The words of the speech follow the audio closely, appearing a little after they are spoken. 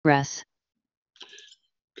Russ.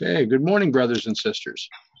 Okay, good morning, brothers and sisters.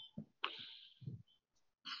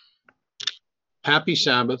 Happy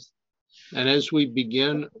Sabbath. And as we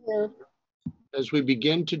begin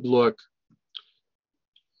to look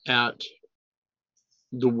at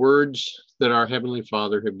the words that our Heavenly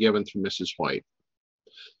Father have given through Mrs. White,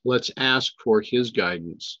 let's ask for his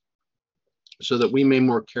guidance so that we may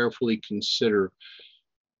more carefully consider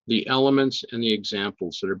the elements and the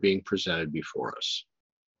examples that are being presented before us.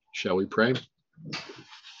 Shall we pray?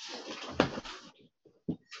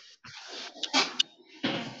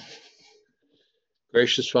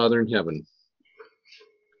 Gracious Father in heaven,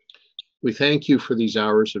 we thank you for these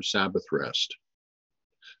hours of Sabbath rest.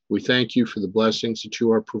 We thank you for the blessings that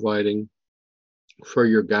you are providing, for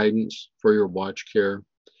your guidance, for your watch care,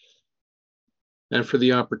 and for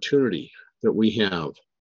the opportunity that we have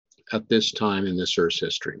at this time in this earth's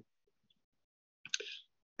history.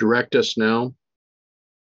 Direct us now.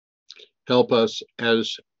 Help us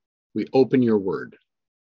as we open your word,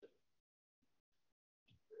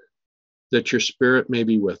 that your spirit may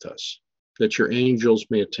be with us, that your angels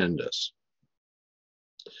may attend us,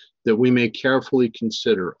 that we may carefully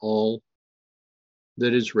consider all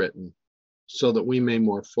that is written, so that we may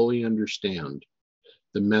more fully understand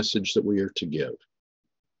the message that we are to give.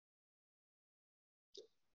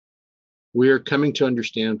 We are coming to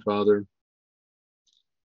understand, Father,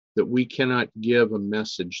 that we cannot give a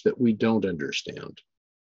message that we don't understand.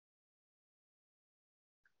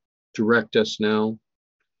 Direct us now.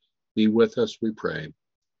 Be with us, we pray.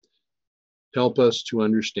 Help us to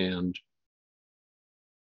understand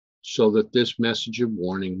so that this message of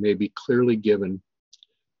warning may be clearly given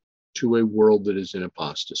to a world that is in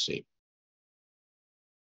apostasy.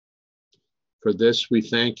 For this we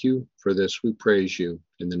thank you. For this we praise you.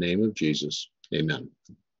 In the name of Jesus, amen.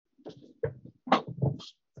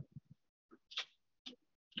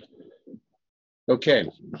 Okay.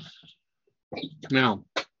 Now,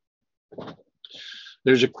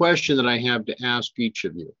 there's a question that I have to ask each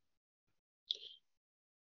of you.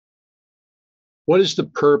 What is the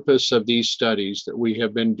purpose of these studies that we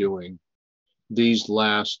have been doing these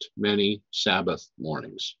last many Sabbath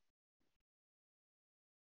mornings?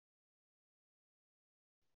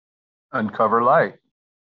 Uncover light.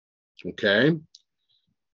 Okay.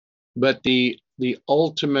 But the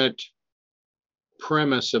ultimate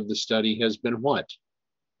premise of the study has been what?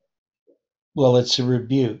 Well, it's a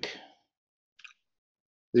rebuke.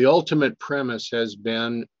 The ultimate premise has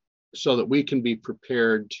been so that we can be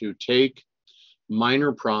prepared to take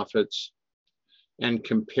minor prophets and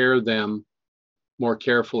compare them more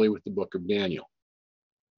carefully with the book of Daniel.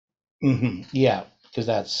 Mm-hmm. Yeah, because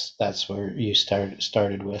that's where you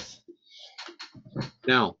started with.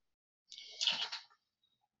 Now,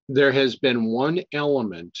 there has been one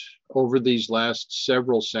element over these last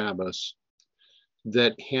several Sabbaths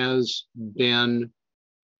that has been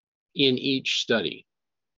in each study.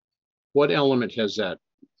 What element has that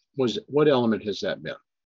been?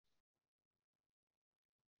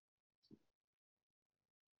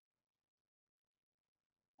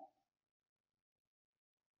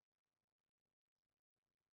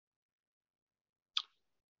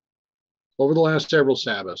 Over the last several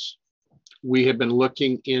Sabbaths, we have been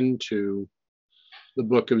looking into the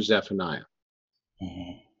book of Zephaniah.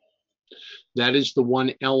 Mm-hmm. That is the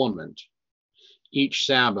one element each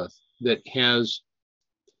Sabbath that has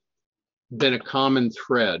been a common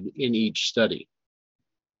thread in each study.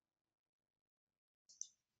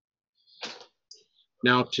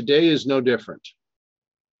 Now, today is no different.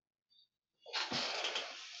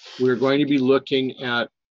 We're going to be looking at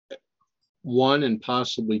one and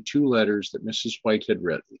possibly two letters that Mrs. White had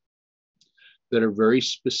written that are very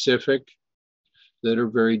specific, that are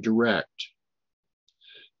very direct.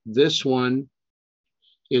 This one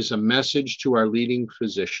is a message to our leading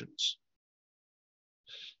physicians.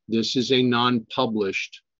 This is a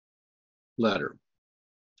non-published letter,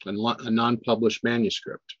 a non-published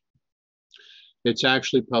manuscript. It's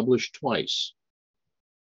actually published twice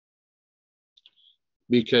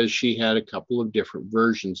because she had a couple of different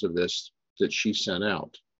versions of this that she sent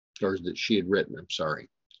out, or that she had written, I'm sorry.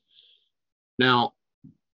 Now,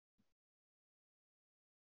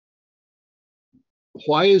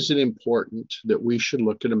 why is it important that we should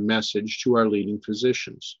look at a message to our leading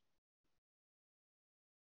physicians?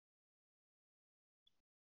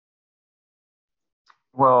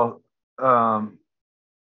 Well, the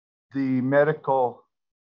medical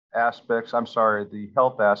aspects, the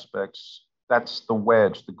health aspects, that's the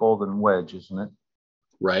wedge, the golden wedge, isn't it?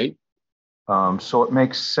 Right. So it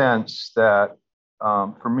makes sense that,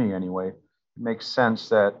 for me anyway, it makes sense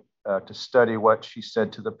that to study what she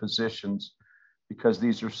said to the physicians, because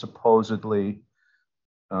these are supposedly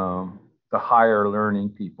the higher learning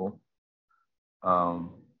people.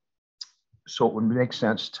 So it would make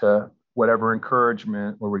sense to whatever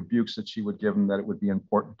encouragement or rebukes that she would give them, that it would be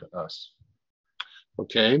important to us.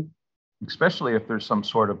 Okay. Especially if there's some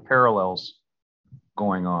sort of parallels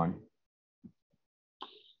going on.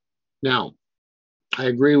 Now, I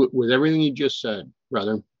agree with everything you just said,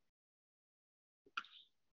 brother.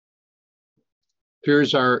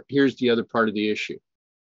 Here's the other part of the issue.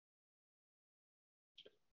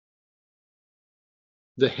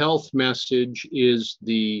 The health message is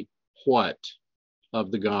the what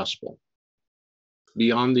of the gospel,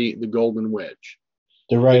 beyond the golden wedge.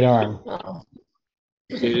 The right arm.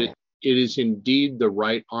 It is indeed the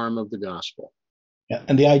right arm of the gospel. Yeah,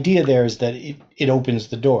 and the idea there is that it opens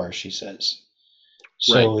the door, she says.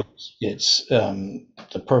 So Right. it's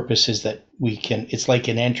the purpose is that we can, it's like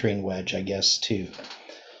an entering wedge, I guess, too.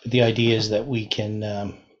 But the idea is that we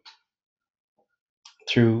can,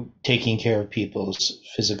 through taking care of people's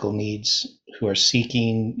physical needs who are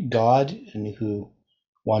seeking God and who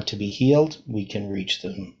want to be healed, we can reach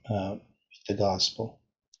them with the gospel.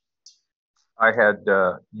 I had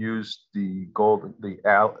used the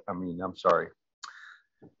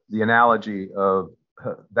analogy of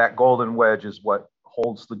that golden wedge is what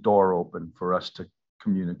holds the door open for us to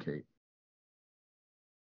communicate.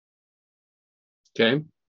 Okay.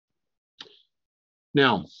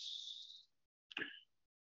 Now,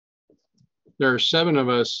 there are 7 of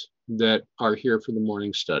us that are here for the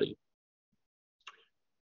morning study.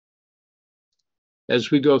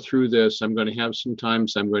 As we go through this, I'm going to have some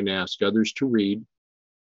times I'm going to ask others to read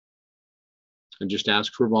and just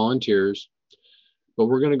ask for volunteers. But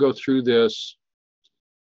we're going to go through this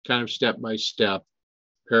kind of step by step,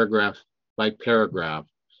 paragraph by paragraph,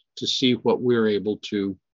 to see what we're able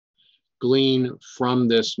to glean from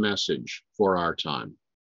this message for our time.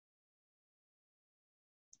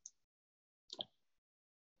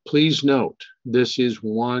 Please note, this is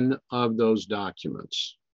one of those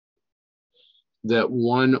documents that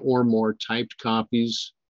one or more typed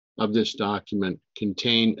copies of this document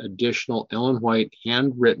contain additional Ellen White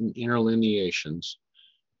handwritten interlineations,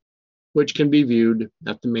 which can be viewed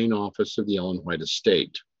at the main office of the Ellen White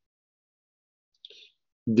estate.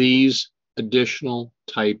 These additional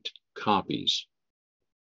typed copies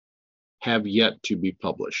have yet to be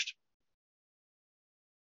published.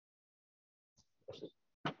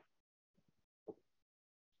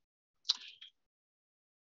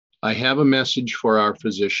 I have a message for our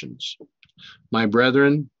physicians. My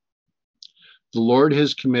brethren, the Lord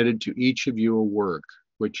has committed to each of you a work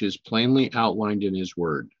which is plainly outlined in his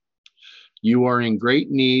word. You are in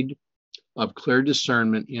great need of clear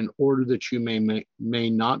discernment in order that you may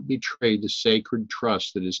not betray the sacred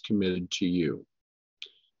trust that is committed to you.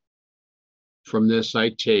 From this I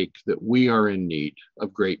take that we are in need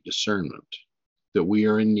of great discernment, that we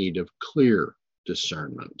are in need of clear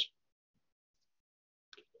discernment.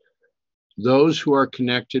 Those who are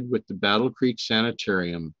connected with the Battle Creek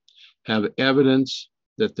Sanitarium have evidence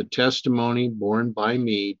that the testimony borne by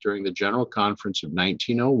me during the General Conference of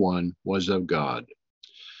 1901 was of God.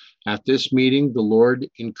 At this meeting, the Lord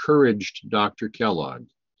encouraged Dr. Kellogg,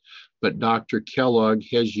 but Dr. Kellogg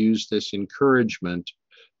has used this encouragement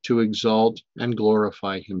to exalt and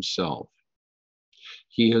glorify himself.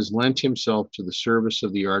 He has lent himself to the service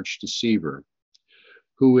of the arch deceiver,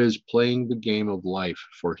 who is playing the game of life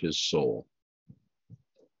for his soul.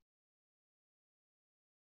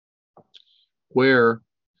 Where,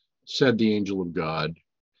 said the angel of God,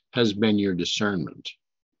 has been your discernment?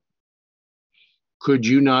 Could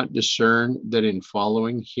you not discern that in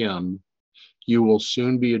following him, you will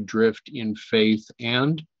soon be adrift in faith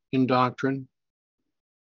and in doctrine?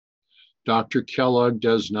 Dr. Kellogg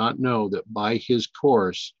does not know that by his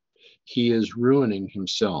course, he is ruining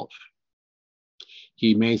himself.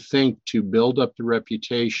 He may think to build up the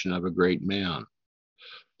reputation of a great man,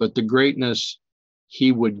 but the greatness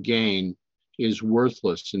he would gain is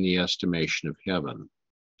worthless in the estimation of heaven.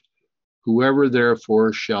 Whoever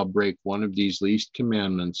therefore shall break one of these least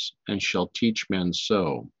commandments and shall teach men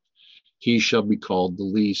so, he shall be called the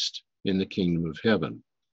least in the kingdom of heaven.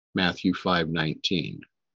 Matthew 5:19.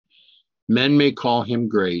 Men may call him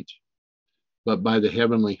great, but by the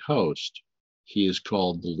heavenly host, he is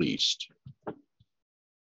called the least.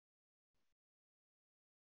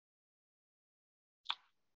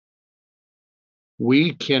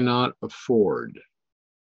 We cannot afford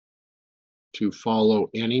to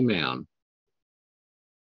follow any man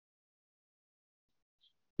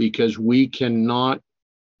because we cannot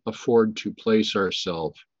afford to place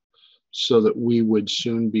ourselves so that we would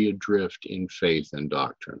soon be adrift in faith and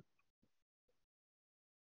doctrine.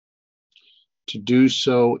 To do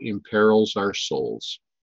so imperils our souls.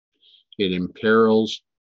 It imperils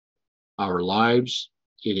our lives.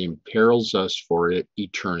 It imperils us for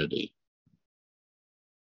eternity.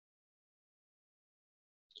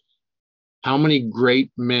 How many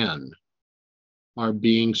great men are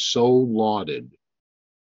being so lauded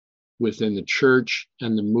within the church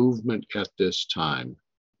and the movement at this time?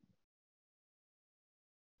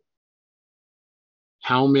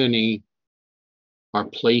 How many are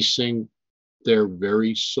placing their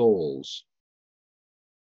very souls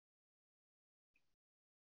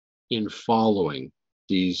in following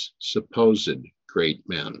these supposed great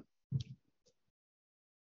men?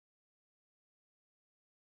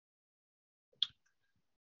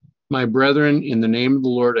 My brethren, in the name of the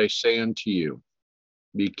Lord, I say unto you,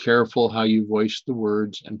 be careful how you voice the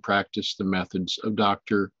words and practice the methods of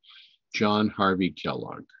Dr. John Harvey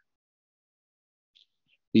Kellogg.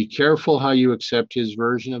 Be careful how you accept his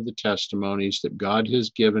version of the testimonies that God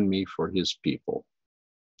has given me for his people.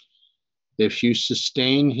 If you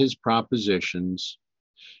sustain his propositions,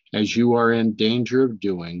 as you are in danger of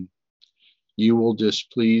doing, you will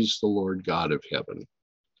displease the Lord God of heaven.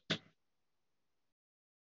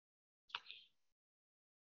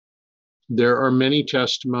 There are many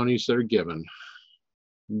testimonies that are given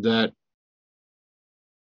that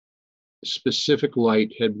specific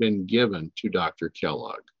light had been given to Dr.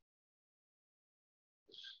 Kellogg.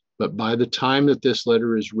 But by the time that this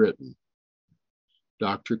letter is written,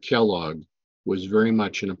 Dr. Kellogg was very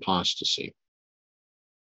much in apostasy.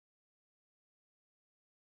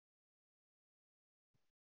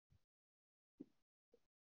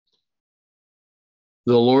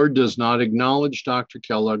 The Lord does not acknowledge Dr.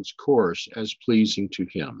 Kellogg's course as pleasing to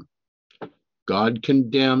him. God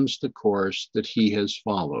condemns the course that he has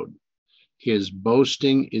followed. His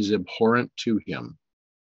boasting is abhorrent to him.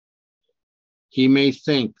 He may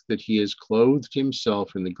think that he has clothed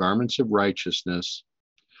himself in the garments of righteousness,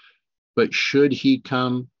 but should he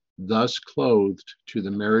come thus clothed to the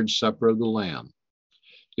marriage supper of the Lamb,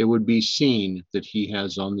 it would be seen that he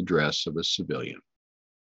has on the dress of a civilian.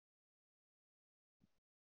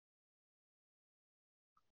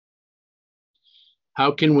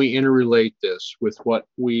 How can we interrelate this with what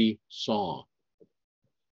we saw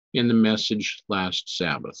in the message last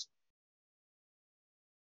Sabbath?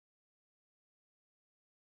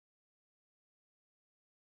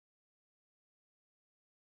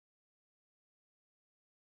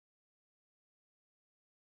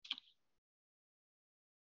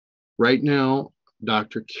 Right now,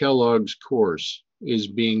 Dr. Kellogg's course is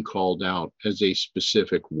being called out as a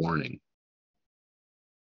specific warning.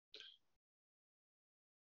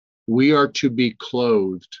 We are to be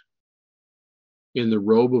clothed in the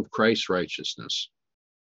robe of Christ's righteousness.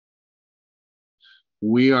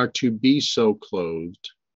 We are to be so clothed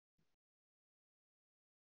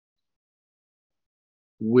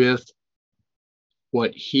with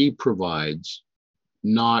what he provides,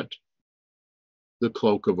 not the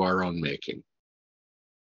cloak of our own making.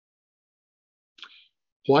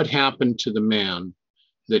 What happened to the man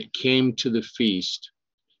that came to the feast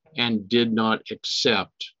and did not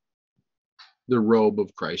accept the robe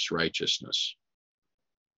of Christ's righteousness?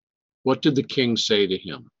 What did the king say to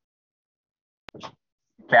him?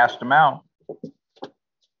 Cast him out.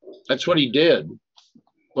 That's what he did.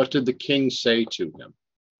 What did the king say to him?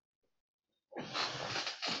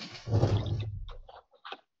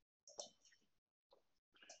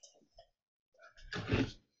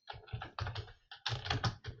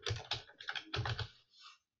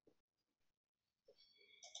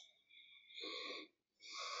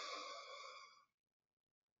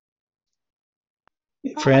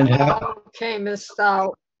 Friend, camest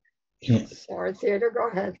thou? Sorry, Theodore, go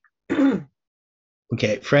ahead.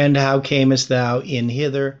 Okay, friend, how camest thou in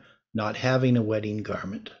hither, not having a wedding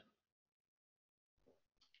garment?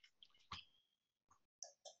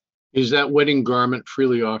 Is that wedding garment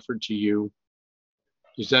freely offered to you?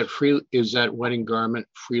 Is that wedding garment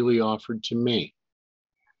freely offered to me?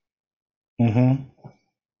 Mm-hmm.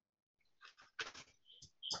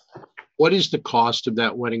 What is the cost of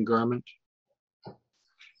that wedding garment?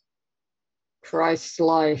 Christ's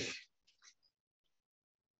life.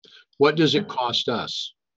 What does it cost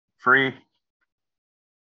us? Free.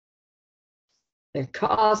 It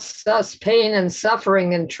costs us pain and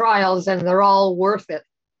suffering and trials, and they're all worth it.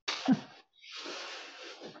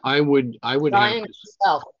 I would Dying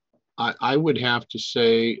itself. I would have to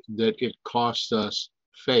say that it costs us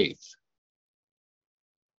faith.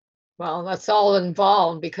 Well, that's all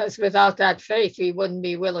involved, because without that faith, we wouldn't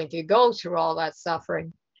be willing to go through all that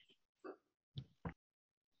suffering.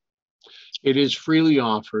 It is freely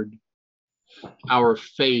offered, our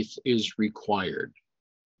faith is required.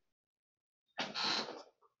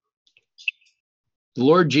 The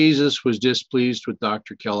Lord Jesus was displeased with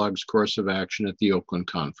Dr. Kellogg's course of action at the Oakland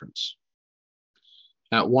conference.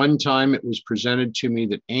 At one time, it was presented to me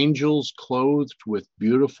that angels clothed with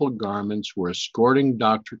beautiful garments were escorting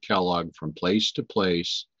Dr. Kellogg from place to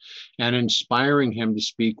place and inspiring him to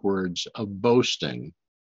speak words of boasting,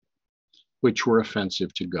 which were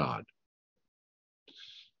offensive to God.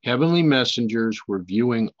 Heavenly messengers were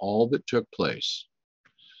viewing all that took place.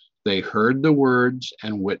 They heard the words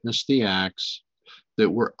and witnessed the acts that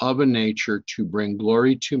were of a nature to bring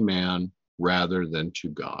glory to man rather than to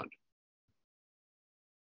God.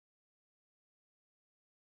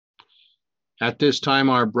 At this time,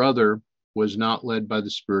 our brother was not led by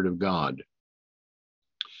the Spirit of God.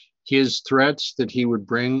 His threats that he would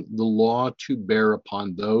bring the law to bear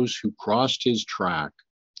upon those who crossed his track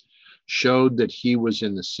showed that he was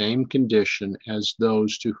in the same condition as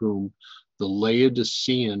those to whom the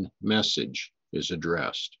Laodicean message is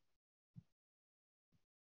addressed.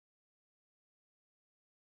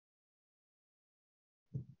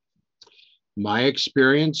 My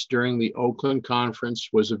experience during the Oakland conference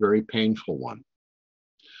was a very painful one.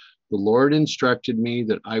 The Lord instructed me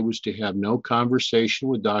that I was to have no conversation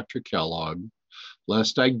with Dr. Kellogg,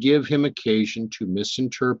 lest I give him occasion to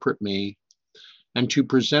misinterpret me and to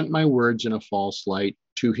present my words in a false light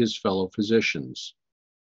to his fellow physicians.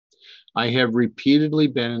 I have repeatedly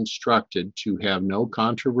been instructed to have no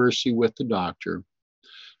controversy with the doctor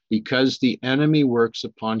because the enemy works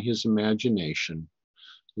upon his imagination,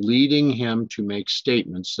 leading him to make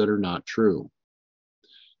statements that are not true.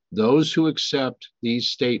 Those who accept these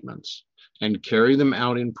statements and carry them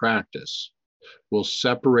out in practice will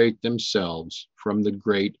separate themselves from the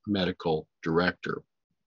great medical director.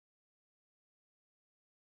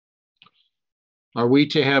 Are we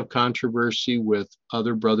to have controversy with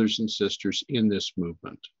other brothers and sisters in this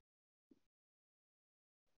movement?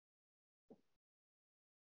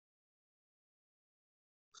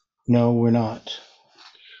 No, we're not.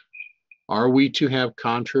 Are we to have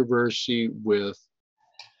controversy with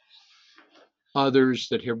others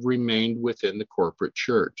that have remained within the corporate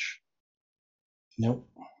church? Nope.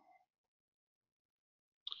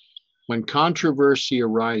 When controversy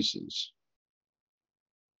arises,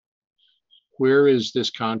 where is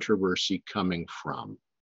this controversy coming from?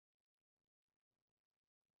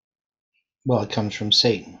 Well, it comes from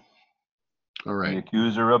Satan. All right. The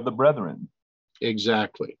accuser of the brethren.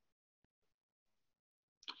 Exactly.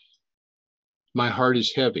 My heart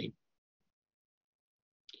is heavy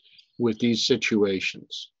with these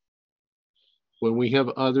situations. When we have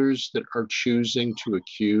others that are choosing to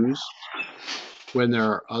accuse, when there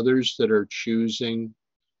are others that are choosing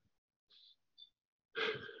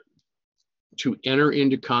to enter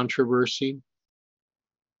into controversy,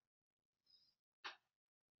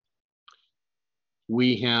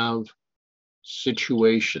 we have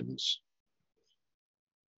situations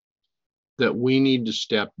that we need to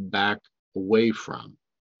step back away from,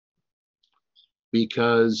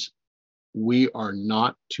 because we are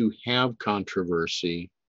not to have controversy.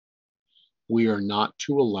 We are not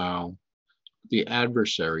to allow the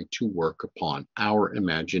adversary to work upon our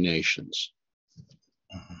imaginations.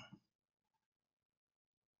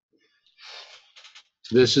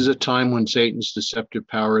 This is a time when Satan's deceptive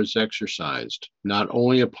power is exercised, not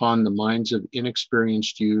only upon the minds of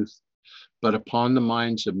inexperienced youth, but upon the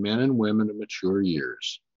minds of men and women of mature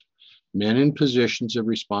years. Men in positions of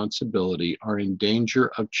responsibility are in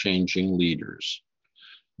danger of changing leaders.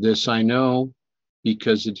 This I know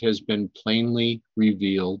because it has been plainly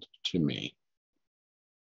revealed to me.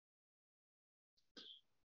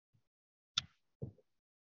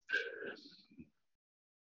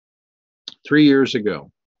 Three years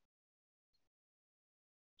ago,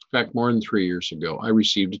 in fact, more than 3 years ago, I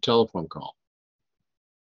received a telephone call.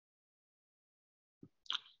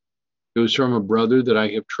 It was from a brother that I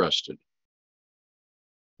have trusted.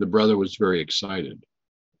 The brother was very excited.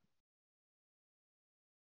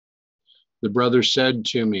 The brother said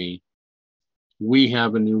to me, "We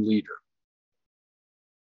have a new leader."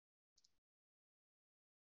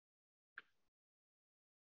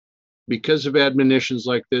 Because of admonitions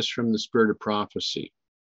like this from the spirit of prophecy,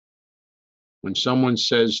 when someone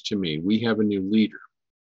says to me, "We have a new leader,"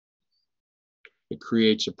 it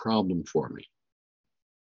creates a problem for me.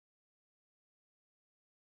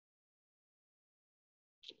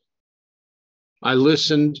 I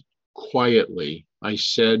listened quietly. I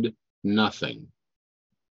said nothing.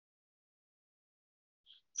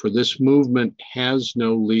 For this movement has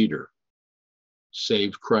no leader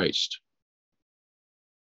save Christ.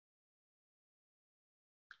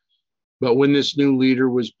 But when this new leader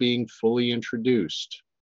was being fully introduced,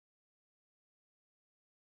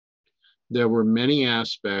 there were many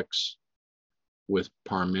aspects with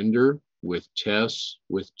Parminder, with Tess,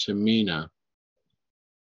 with Tamina,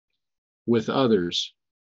 with others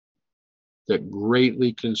that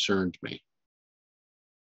greatly concerned me.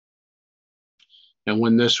 And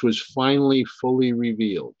when this was finally fully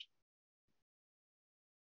revealed,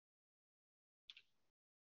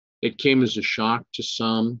 it came as a shock to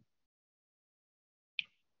some,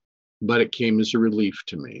 but it came as a relief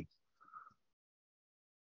to me.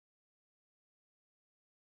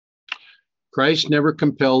 Christ never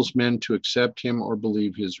compels men to accept him or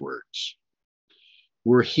believe his words.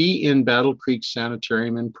 Were he in Battle Creek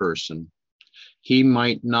Sanitarium in person, he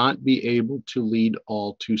might not be able to lead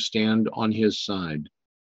all to stand on his side,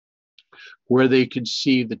 where they could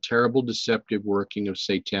see the terrible deceptive working of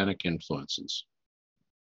satanic influences.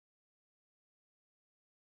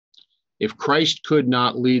 If Christ could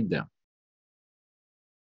not lead them,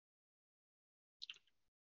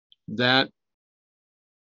 that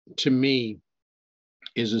to me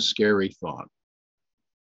is a scary thought.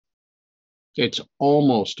 It's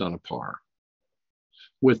almost on a par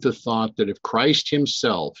with the thought that if Christ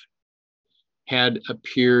himself had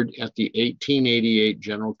appeared at the 1888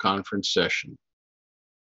 General Conference session,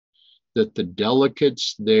 that the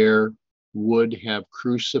delegates there would have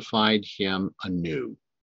crucified him anew.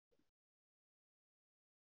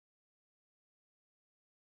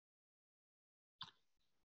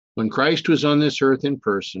 When Christ was on this earth in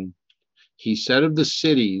person, he said of the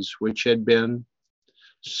cities which had been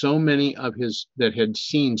so many of his, that had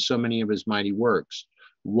seen so many of his mighty works,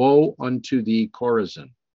 woe unto thee,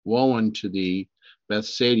 Chorazin, woe unto thee,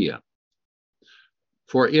 Bethsaida.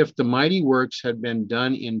 For if the mighty works had been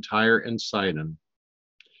done in Tyre and Sidon,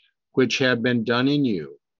 which have been done in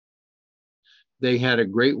you, they had a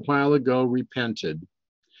great while ago repented,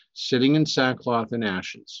 sitting in sackcloth and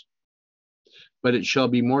ashes. But it shall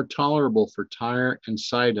be more tolerable for Tyre and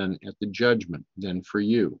Sidon at the judgment than for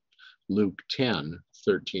you. Luke 10,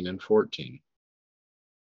 13 and 14.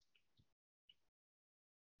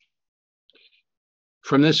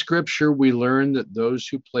 From this scripture, we learn that those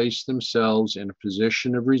who place themselves in a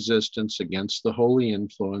position of resistance against the holy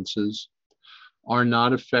influences are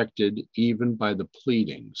not affected even by the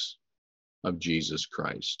pleadings of Jesus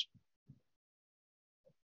Christ.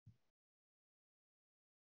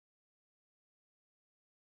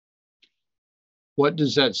 What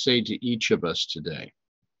does that say to each of us today?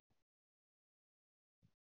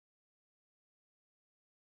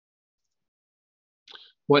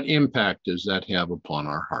 What impact does that have upon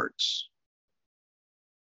our hearts?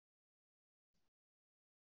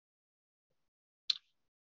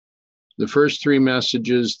 The first three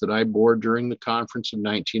messages that I bore during the conference of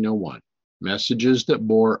 1901, messages that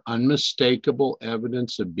bore unmistakable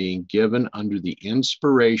evidence of being given under the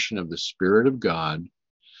inspiration of the Spirit of God,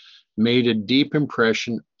 made a deep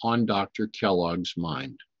impression on Dr. Kellogg's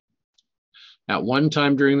mind. At one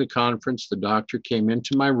time during the conference, the doctor came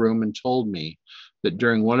into my room and told me that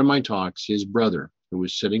during one of my talks, his brother, who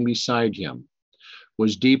was sitting beside him,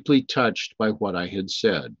 was deeply touched by what I had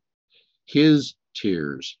said. His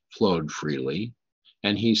tears flowed freely,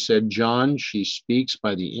 and he said, "John, she speaks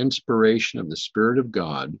by the inspiration of the Spirit of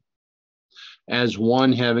God as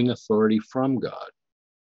one having authority from God."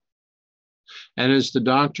 And as the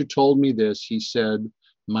doctor told me this, he said,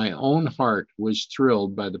 "My own heart was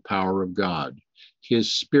thrilled by the power of God.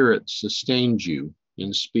 His Spirit sustained you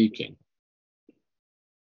in speaking."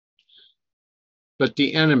 But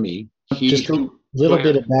the enemy, just a little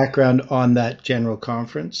bit of background on that general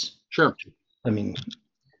conference. Sure. I mean,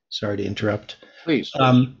 sorry to interrupt. Please.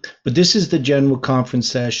 But this is the general conference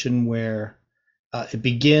session where it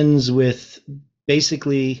begins with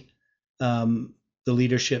basically the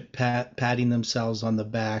leadership patting themselves on the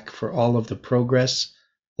back for all of the progress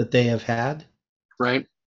that they have had. Right.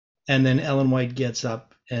 And then Ellen White gets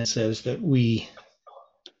up and says that we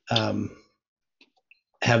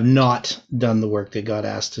have not done the work that God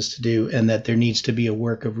asked us to do, and that there needs to be a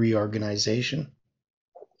work of reorganization.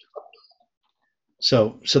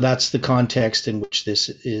 So that's the context in which this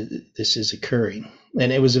is occurring.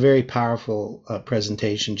 And it was a very powerful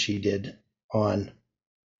presentation she did on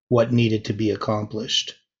what needed to be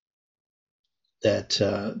accomplished, that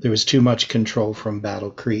there was too much control from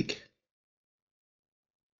Battle Creek.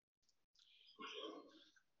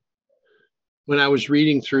 When I was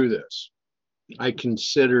reading through this, I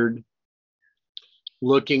considered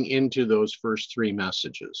looking into those first three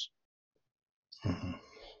messages. Mm-hmm.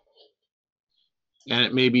 And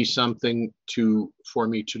it may be something for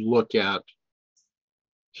me to look at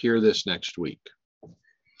here this next week.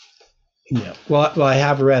 Yeah. Well, I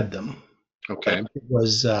have read them. Okay. It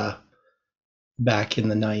was back in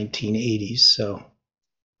the 1980s, so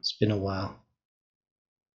it's been a while.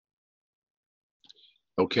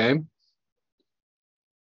 Okay.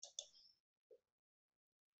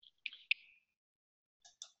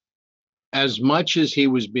 As much as he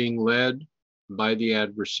was being led by the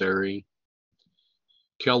adversary,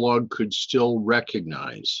 Kellogg could still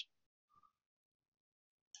recognize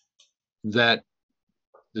that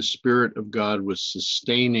the Spirit of God was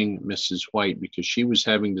sustaining Mrs. White because she was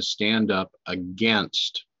having to stand up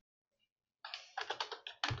against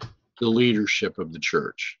the leadership of the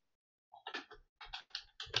church.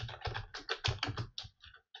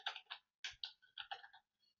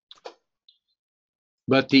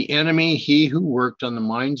 But the enemy, he who worked on the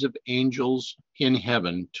minds of angels in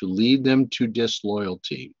heaven to lead them to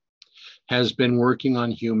disloyalty, has been working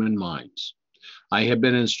on human minds. I have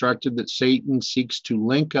been instructed that Satan seeks to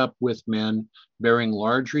link up with men bearing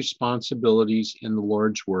large responsibilities in the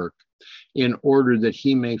Lord's work in order that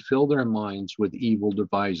he may fill their minds with evil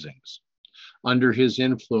devisings. Under his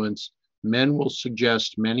influence, men will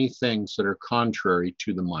suggest many things that are contrary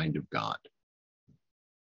to the mind of God.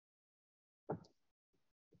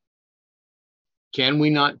 Can we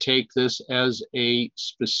not take this as a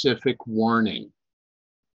specific warning?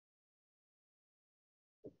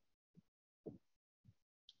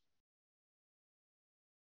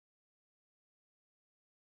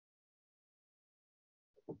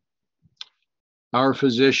 Our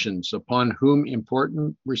physicians, upon whom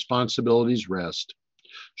important responsibilities rest,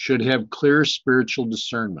 should have clear spiritual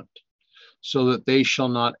discernment, so that they shall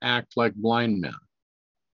not act like blind men.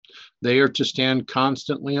 They are to stand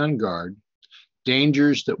constantly on guard.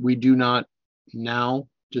 Dangers that we do not now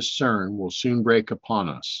discern will soon break upon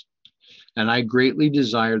us. And I greatly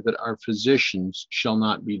desire that our physicians shall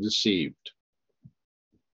not be deceived.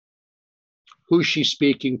 Who's she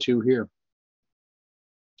speaking to here?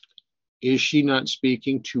 Is she not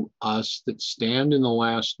speaking to us that stand in the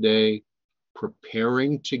last day,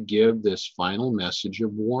 preparing to give this final message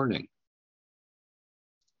of warning?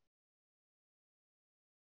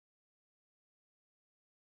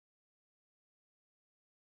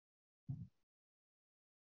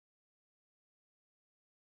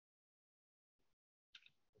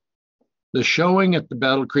 The showing at the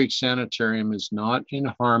Battle Creek Sanitarium is not in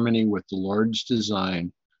harmony with the Lord's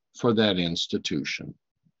design for that institution.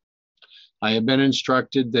 I have been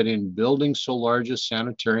instructed that in building so large a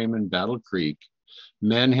sanitarium in Battle Creek,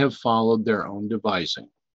 men have followed their own devising.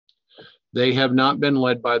 They have not been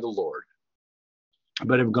led by the Lord,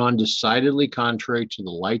 but have gone decidedly contrary to the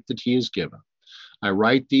light that he has given. I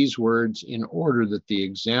write these words in order that the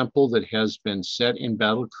example that has been set in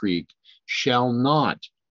Battle Creek shall not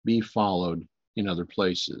be followed in other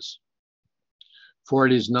places. For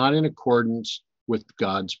it is not in accordance with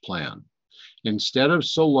God's plan. Instead of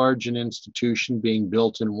so large an institution being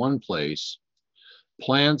built in one place,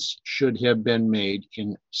 plants should have been made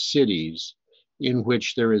in cities in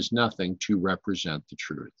which there is nothing to represent the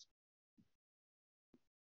truth.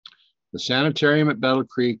 The sanitarium at Battle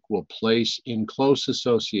Creek will place in close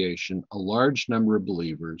association a large number of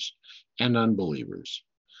believers and unbelievers.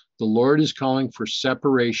 The Lord is calling for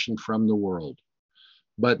separation from the world,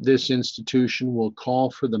 but this institution will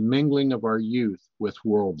call for the mingling of our youth with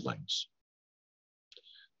worldlings.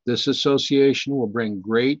 This association will bring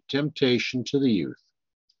great temptation to the youth.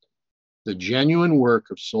 The genuine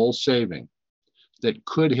work of soul saving that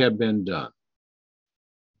could have been done,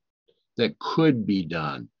 that could be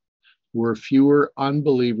done, were fewer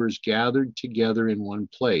unbelievers gathered together in one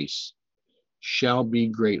place, shall be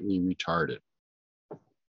greatly retarded.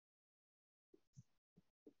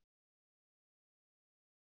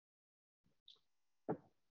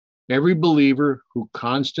 Every believer who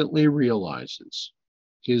constantly realizes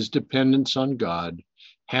his dependence on God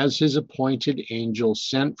has his appointed angel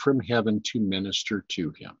sent from heaven to minister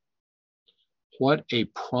to him. What a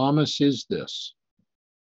promise is this!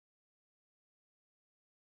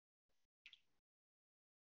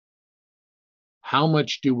 How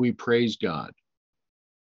much do we praise God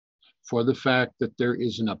for the fact that there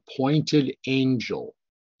is an appointed angel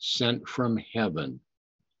sent from heaven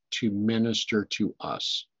to minister to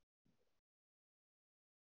us?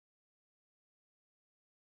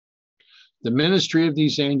 The ministry of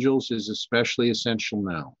these angels is especially essential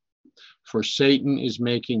now, for Satan is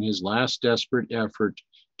making his last desperate effort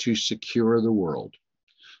to secure the world.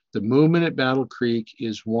 The movement at Battle Creek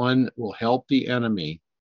is one that will help the enemy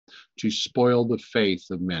to spoil the faith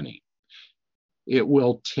of many. It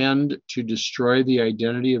will tend to destroy the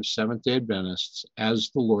identity of Seventh-day Adventists as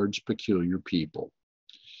the Lord's peculiar people.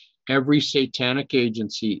 Every satanic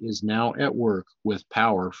agency is now at work with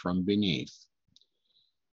power from beneath.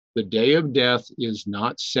 The day of death is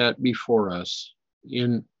not set before us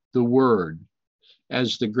in the word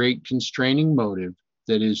as the great constraining motive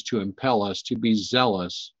that is to impel us to be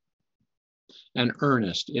zealous and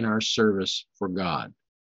earnest in our service for God.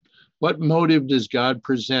 What motive does God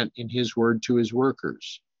present in his word to his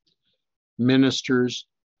workers, ministers,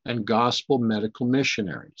 and gospel medical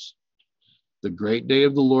missionaries? The great day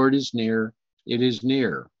of the Lord is near, it is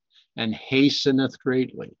near, and hasteneth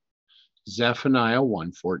greatly. Zephaniah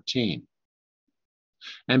 1:14.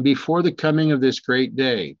 And before the coming of this great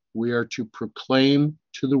day, we are to proclaim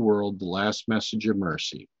to the world the last message of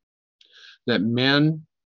mercy, that men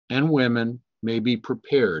and women may be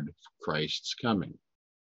prepared for Christ's coming.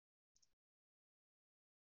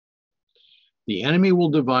 The enemy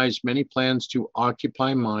will devise many plans to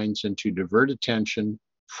occupy minds and to divert attention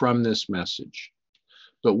from this message,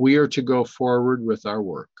 but we are to go forward with our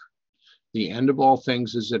work. The end of all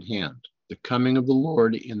things is at hand. The coming of the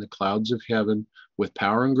Lord in the clouds of heaven with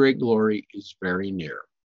power and great glory is very near.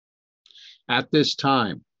 At this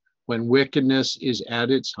time, when wickedness is at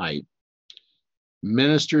its height,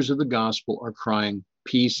 ministers of the gospel are crying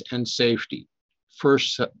peace and safety. 1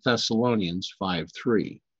 Thessalonians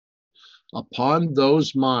 5:3. Upon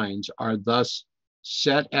those minds are thus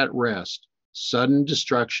set at rest, sudden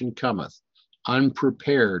destruction cometh,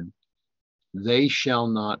 unprepared, they shall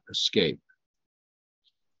not escape.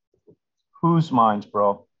 Whose minds,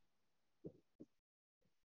 bro?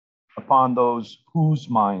 Upon those whose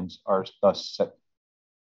minds are thus set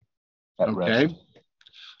at rest.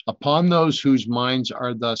 Upon those whose minds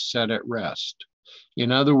are thus set at rest.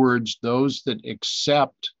 In other words, those that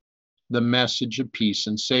accept the message of peace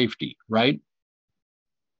and safety, right?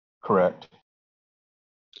 Correct.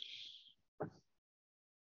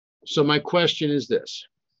 So my question is this.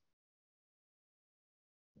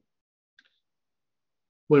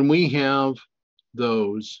 When we have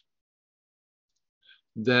those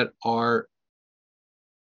that are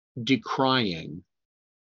decrying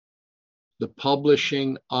the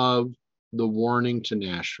publishing of the warning to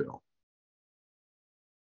Nashville,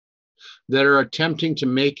 that are attempting to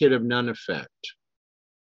make it of none effect,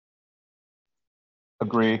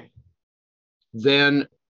 Agree. then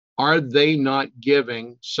are they not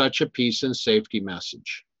giving such a peace and safety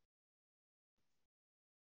message?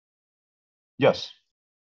 Yes.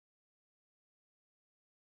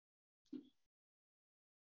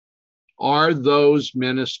 Are those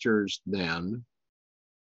ministers then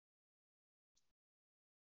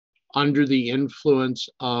under the influence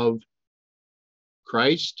of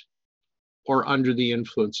Christ or under the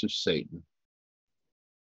influence of Satan?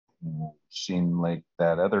 Seemed like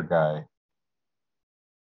that other guy.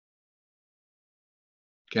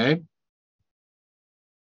 Okay.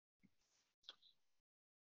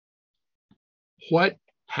 What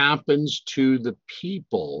happens to the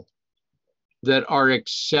people that are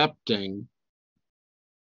accepting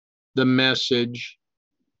the message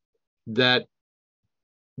that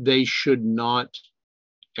they should not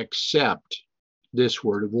accept this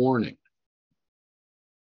word of warning?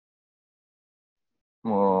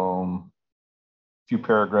 A few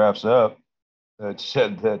paragraphs up, it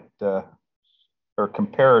said that, or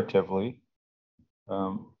comparatively,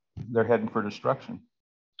 they're heading for destruction.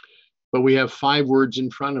 But we have 5 words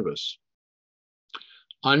in front of us.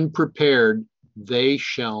 Unprepared, they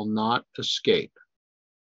shall not escape.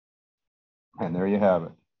 And there you have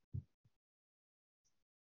it.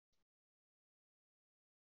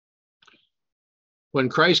 When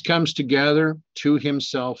Christ comes to gather to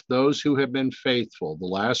himself those who have been faithful, the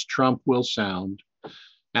last trump will sound,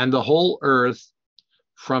 and the whole earth,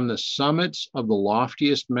 from the summits of the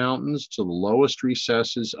loftiest mountains to the lowest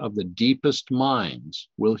recesses of the deepest mines,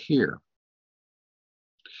 will hear.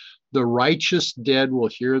 The righteous dead will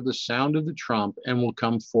hear the sound of the trump and will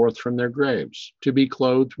come forth from their graves to be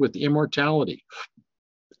clothed with immortality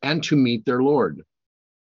and to meet their Lord.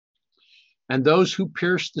 And those who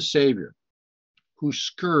pierced the Savior, who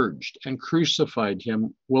scourged and crucified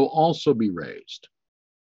him, will also be raised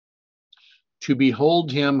to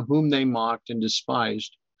behold him whom they mocked and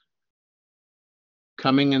despised,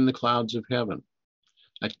 coming in the clouds of heaven,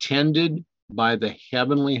 attended by the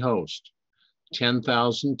heavenly host,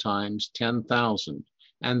 10,000 times 10,000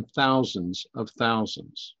 and thousands of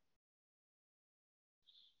thousands.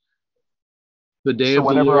 The day of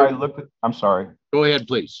the Lord. Whenever I looked at, I'm sorry. Go ahead,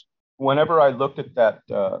 please. Whenever I looked at that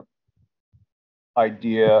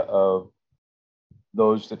idea of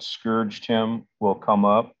those that scourged him will come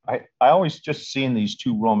up, I always just seen these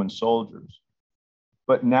 2 Roman soldiers,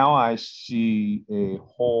 but now I see a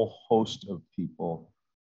whole host of people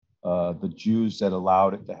the Jews that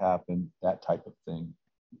allowed it to happen, that type of thing.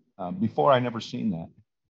 Before, I never seen that.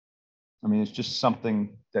 I mean, it's just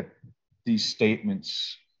something that these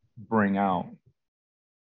statements bring out.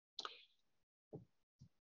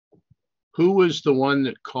 Who was the one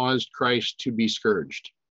that caused Christ to be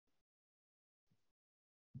scourged?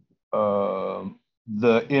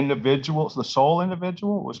 The individuals, the sole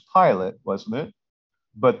individual was Pilate, wasn't it?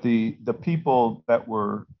 But the people that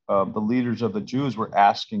were the leaders of the Jews were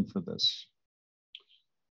asking for this.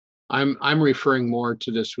 I'm referring more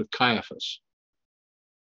to this with Caiaphas,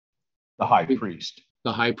 The high priest.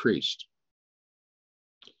 the high priest.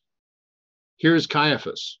 Here's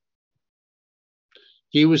Caiaphas.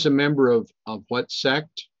 He was a member of what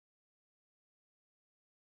sect?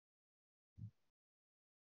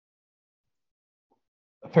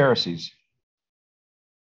 The Pharisees.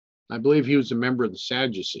 I believe he was a member of the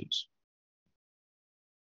Sadducees.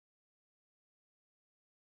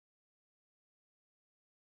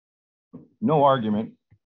 No argument.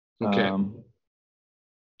 Okay.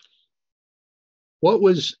 What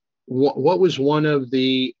was one of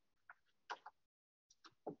the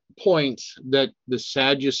points that the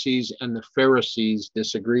Sadducees and the Pharisees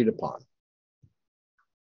disagreed upon?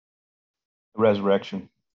 The resurrection.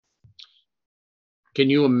 Can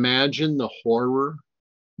you imagine the horror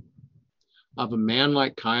of a man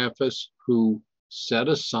like Caiaphas who set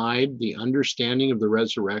aside the understanding of the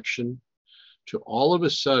resurrection to all of a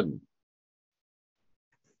sudden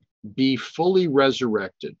be fully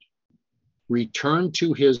resurrected, return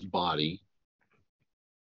to his body,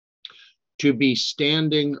 to be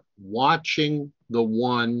standing watching the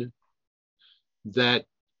one that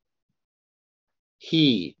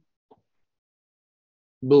he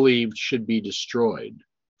believed should be destroyed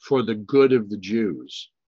for the good of the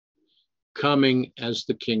Jews, coming as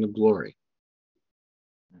the King of Glory?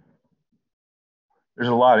 There's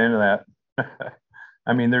a lot into that.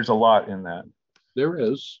 I mean, there's a lot in that. There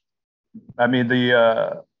is. I mean,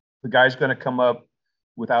 the guy's going to come up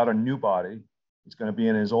without a new body. He's going to be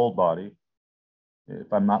in his old body,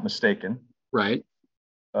 if I'm not mistaken. Right.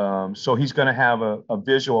 So he's going to have a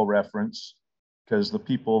visual reference, because the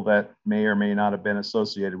people that may or may not have been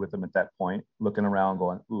associated with him at that point, looking around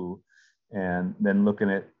going, ooh, and then looking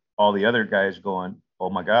at all the other guys going, oh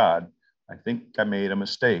my God, I think I made a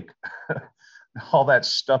mistake. All that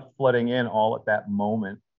stuff flooding in all at that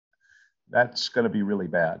moment, that's going to be really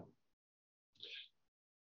bad.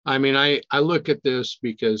 I mean, I look at this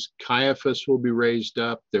because Caiaphas will be raised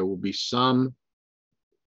up. There will be some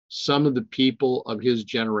of the people of his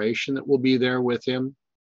generation that will be there with him.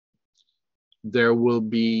 There will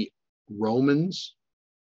be Romans.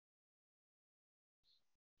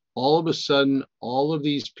 All of a sudden, all of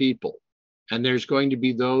these people, and there's going to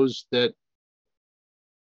be those that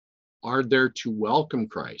are there to welcome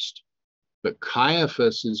Christ. But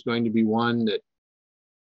Caiaphas is going to be one that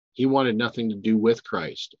he wanted nothing to do with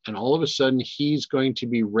Christ. And all of a sudden, he's going to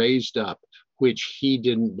be raised up, which he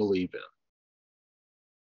didn't believe in.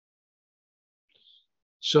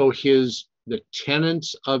 So the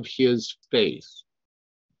tenets of his faith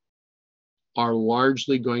are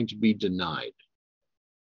largely going to be denied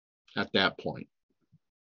at that point.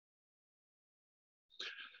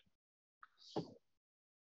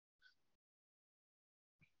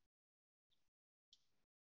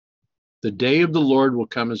 The day of the Lord will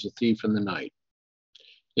come as a thief in the night,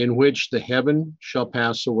 in which the heaven shall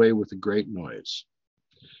pass away with a great noise,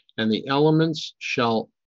 and the elements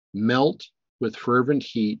shall melt with fervent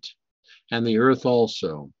heat, and the earth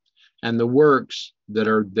also, and the works that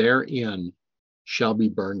are therein shall be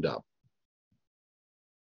burned up.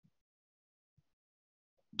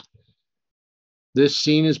 This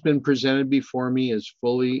scene has been presented before me as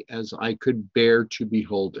fully as I could bear to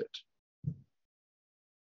behold it.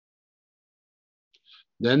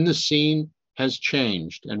 Then the scene has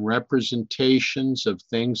changed, and representations of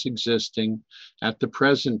things existing at the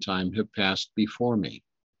present time have passed before me.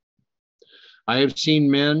 I have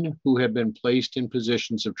seen men who have been placed in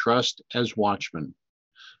positions of trust as watchmen,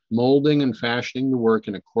 molding and fashioning the work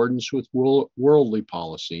in accordance with worldly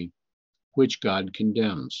policy, which God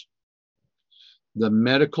condemns. The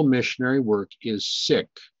medical missionary work is sick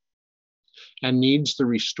and needs the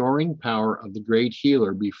restoring power of the great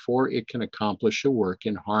healer before it can accomplish a work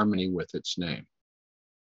in harmony with its name.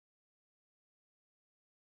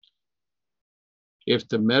 If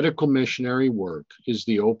the medical missionary work is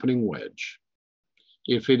the opening wedge,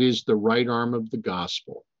 if it is the right arm of the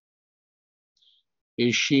gospel,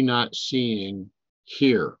 is she not seeing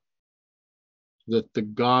here that the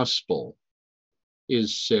gospel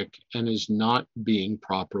is sick and is not being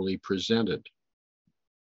properly presented?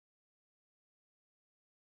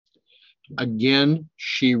 Again,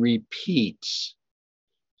 she repeats,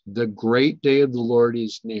 the great day of the Lord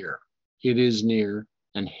is near. It is near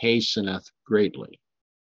and hasteneth greatly.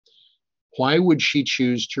 Why would she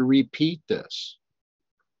choose to repeat this?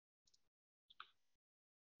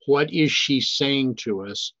 What is she saying to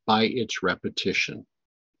us by its repetition?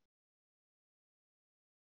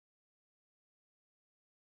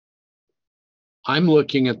 I'm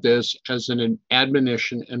looking at this as an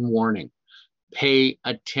admonition and warning. Pay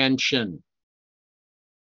attention.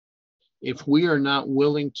 If we are not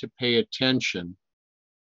willing to pay attention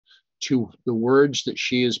to the words that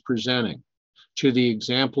she is presenting, to the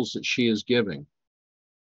examples that she is giving,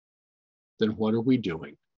 then what are we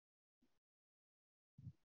doing?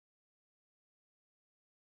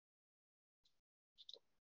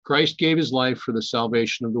 Christ gave his life for the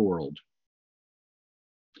salvation of the world.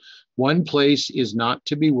 One place is not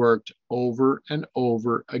to be worked over and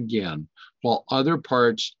over again, while other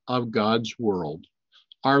parts of God's world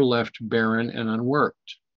are left barren and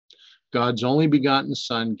unworked. God's only begotten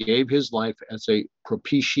Son gave his life as a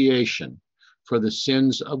propitiation for the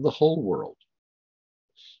sins of the whole world.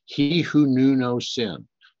 He who knew no sin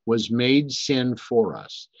was made sin for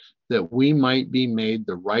us, that we might be made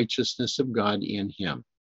the righteousness of God in him.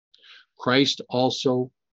 Christ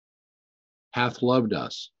also hath loved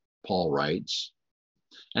us, Paul writes,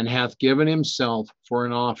 and hath given himself for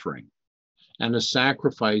an offering and a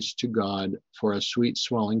sacrifice to God for a sweet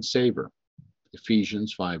smelling savor.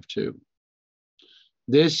 Ephesians 5:2.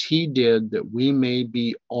 This he did that we may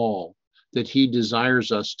be all that he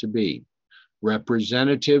desires us to be,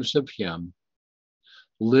 representatives of him,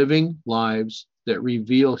 living lives that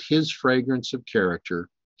reveal his fragrance of character,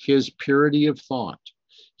 his purity of thought.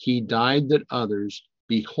 He died that others,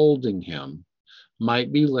 beholding him,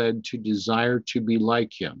 might be led to desire to be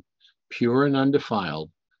like him, pure and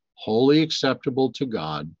undefiled, wholly acceptable to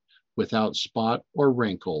God, without spot or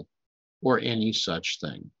wrinkle or any such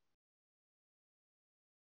thing.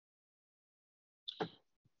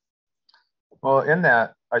 Well, in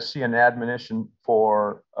that, I see an admonition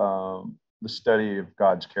for the study of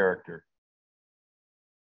God's character.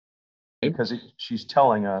 Because she's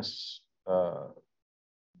telling us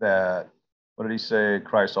that, what did he say?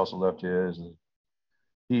 Christ also loved his.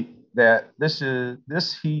 That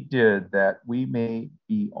this he did that we may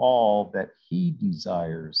be all that he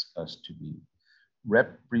desires us to be,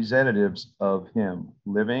 representatives of him,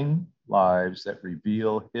 living lives that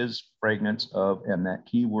reveal his fragrance of, and that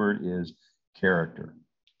key word is character.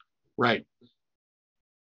 Right.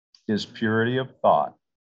 His purity of thought.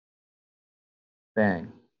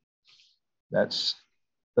 Bang. That's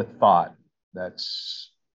the thought. That's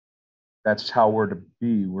how we're to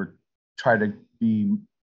be. We're trying to be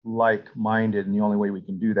like-minded, and the only way we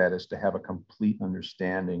can do that is to have a complete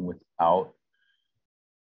understanding without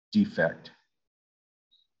defect.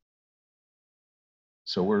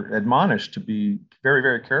 So we're admonished to be very,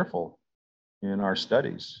 very careful in our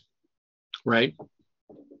studies. Right.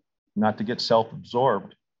 Not to get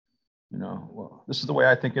self-absorbed. Well, this is the way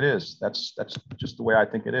I think it is. That's just the way I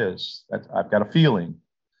think it is. I've got a feeling.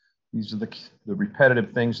 These are the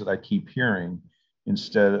repetitive things that I keep hearing,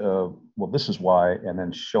 instead of, well, this is why, and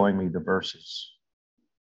then showing me the verses.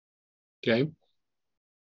 Okay.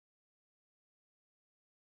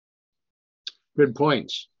 Good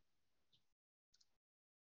points.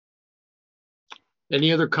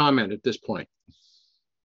 Any other comment at this point?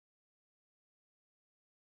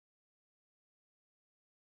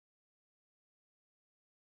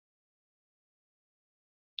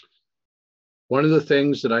 One of the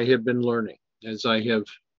things that I have been learning as I have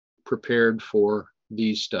prepared for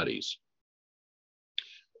these studies,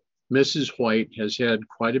 Mrs. White has had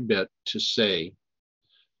quite a bit to say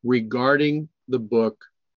regarding the book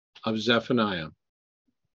of Zephaniah.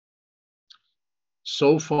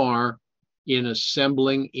 So far, in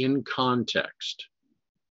assembling in context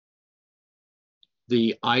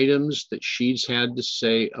the items that she's had to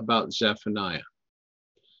say about Zephaniah,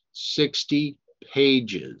 60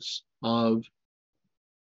 pages of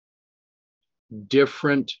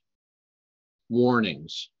different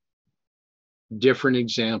warnings, different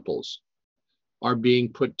examples are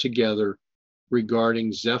being put together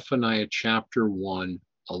regarding Zephaniah chapter 1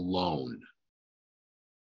 alone.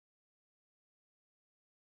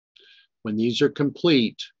 When these are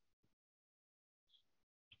complete,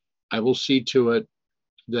 I will see to it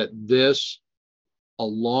that this,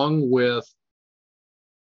 along with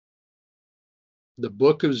the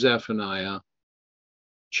book of Zephaniah,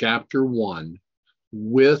 chapter 1,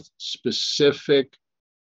 with specific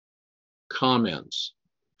comments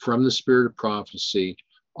from the Spirit of Prophecy,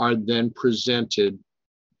 are then presented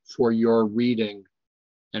for your reading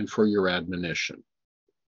and for your admonition.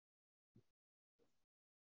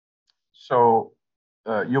 So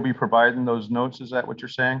you'll be providing those notes, is that what you're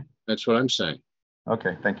saying? That's what I'm saying.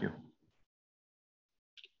 Okay, thank you.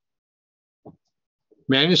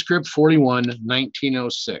 Manuscript 41,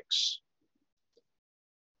 1906.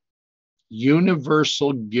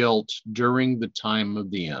 Universal guilt during the time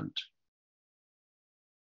of the end.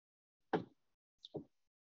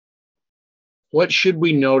 What should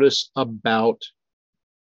we notice about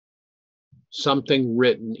something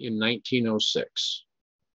written in 1906?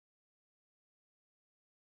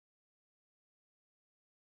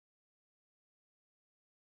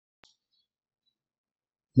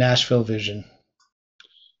 Nashville Vision.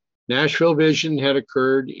 Nashville Vision had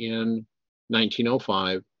occurred in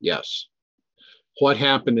 1905, yes. What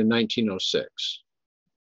happened in 1906?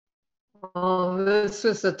 Oh, this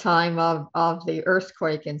was the time of the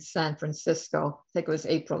earthquake in San Francisco. I think it was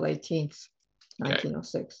April 18th,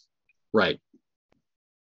 1906. Right.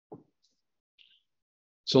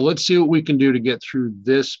 So let's see what we can do to get through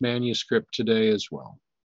this manuscript today as well.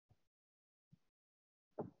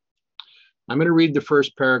 I'm going to read the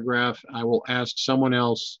first paragraph. I will ask someone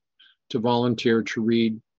else to volunteer to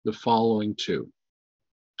read the following two.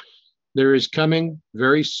 There is coming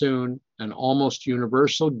very soon an almost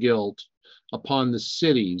universal guilt upon the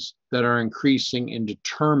cities that are increasing in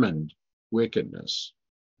determined wickedness.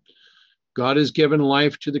 God has given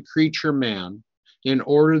life to the creature man in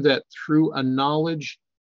order that through a knowledge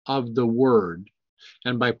of the word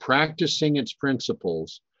and by practicing its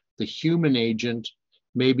principles, the human agent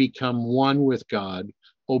may become one with God,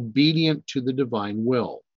 obedient to the divine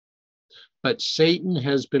will. But Satan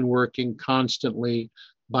has been working constantly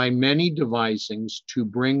by many devisings to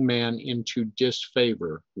bring man into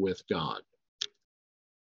disfavor with God.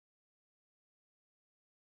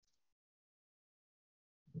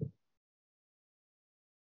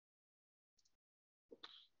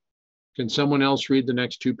 Can someone else read the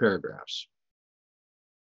next two paragraphs?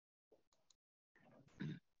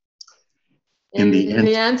 In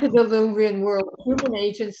the antediluvian world, human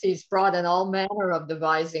agencies brought in all manner of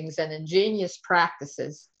devisings and ingenious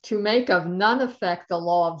practices to make of none effect the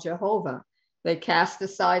law of Jehovah. They cast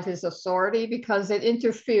aside his authority because it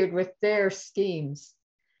interfered with their schemes.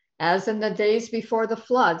 As in the days before the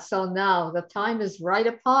flood, so now the time is right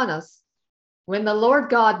upon us when the Lord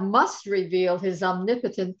God must reveal his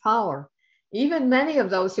omnipotent power. Even many of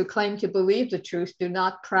those who claim to believe the truth do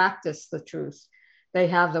not practice the truth. They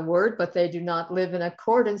have the word, but they do not live in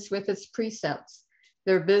accordance with its precepts.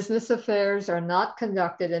 Their business affairs are not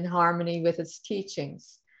conducted in harmony with its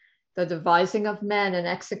teachings. The devising of men and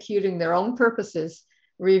executing their own purposes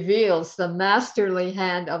reveals the masterly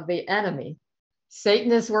hand of the enemy.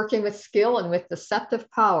 Satan is working with skill and with deceptive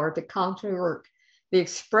power to counterwork the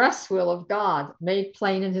express will of God made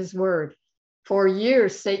plain in his word. For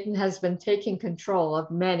years, Satan has been taking control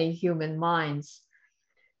of many human minds.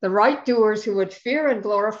 The right doers who would fear and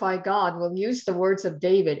glorify God will use the words of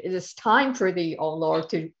David. It is time for thee, O Lord,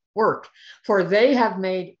 to work, for they have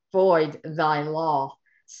made void thy law.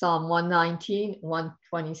 Psalm 119,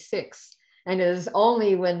 126. And it is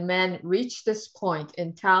only when men reach this point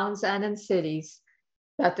in towns and in cities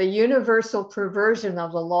that the universal perversion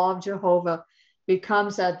of the law of Jehovah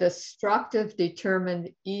becomes a destructive, determined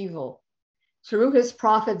evil. Through his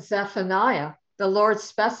prophet Zephaniah, the Lord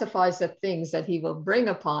specifies the things that he will bring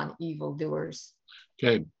upon evildoers.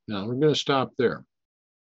 Okay, now we're going to stop there.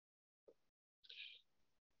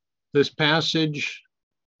 This passage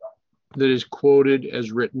that is quoted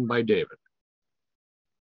as written by David,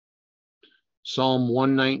 Psalm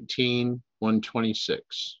 119,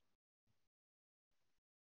 126.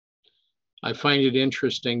 I find it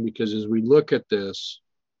interesting because as we look at this,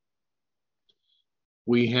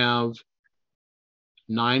 we have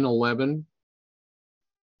 9/11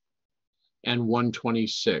 and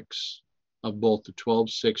 126 of both the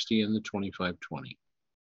 1260 and the 2520.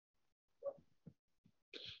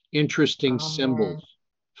 Interesting symbols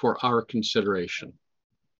for our consideration.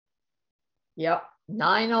 Yep,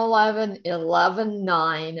 9/11,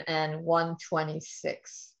 11/9, and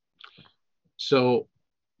 126. So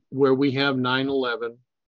where we have 9/11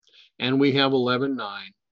 and we have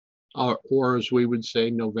 11/9, or as we would say,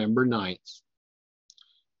 November 9th,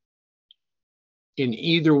 in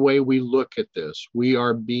either way we look at this, we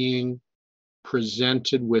are being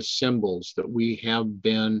presented with symbols that we have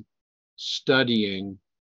been studying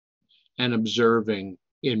and observing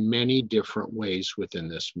in many different ways within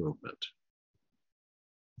this movement.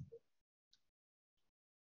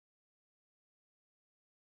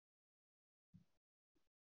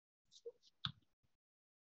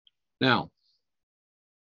 Now,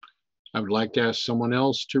 I would like to ask someone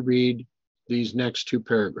else to read these next two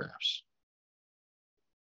paragraphs.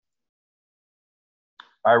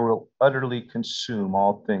 I will utterly consume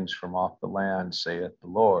all things from off the land, saith the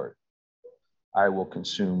Lord. I will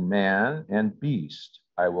consume man and beast.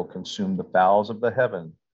 I will consume the fowls of the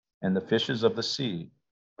heaven and the fishes of the sea,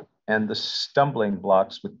 and the stumbling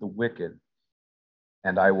blocks with the wicked.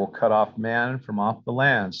 And I will cut off man from off the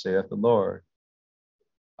land, saith the Lord.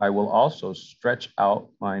 I will also stretch out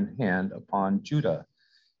mine hand upon Judah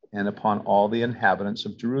and upon all the inhabitants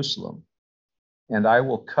of Jerusalem. And I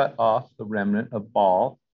will cut off the remnant of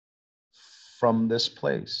Baal from this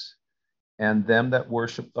place, and them that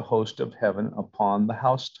worship the host of heaven upon the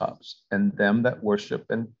housetops, and them that worship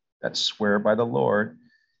and that swear by the Lord,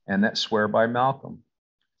 and that swear by Malcolm,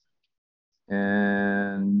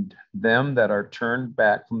 and them that are turned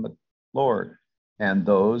back from the Lord, and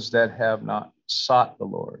those that have not sought the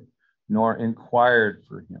Lord, nor inquired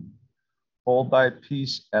for him. Hold thy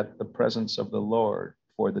peace at the presence of the Lord,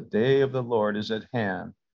 for the day of the Lord is at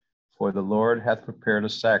hand, for the Lord hath prepared a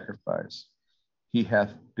sacrifice. He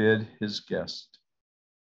hath bid his guest.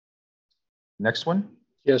 Next one.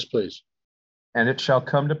 Yes, please. And it shall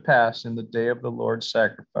come to pass in the day of the Lord's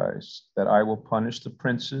sacrifice that I will punish the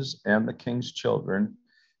princes and the king's children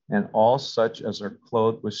and all such as are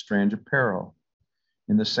clothed with strange apparel.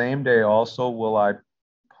 In the same day also will I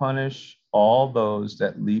punish all those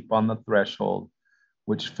that leap on the threshold,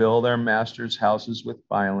 which fill their masters' houses with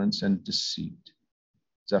violence and deceit.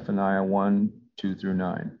 Zephaniah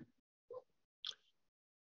 1:2-9.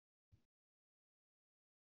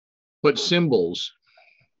 What symbols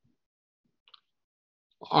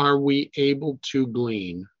are we able to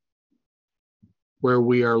glean where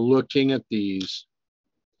we are looking at these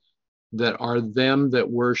that are them that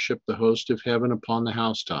worship the host of heaven upon the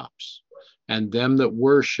housetops, and them that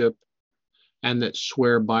worship and that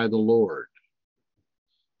swear by the Lord,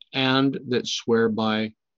 and that swear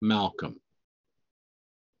by Malcolm?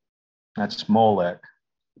 That's Molech.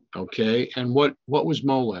 Okay, and what was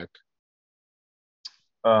Molech?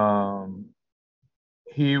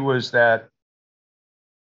 He was that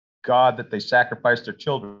god that they sacrificed their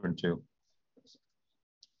children to.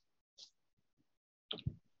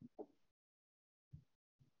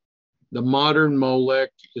 The modern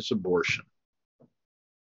Molech is abortion.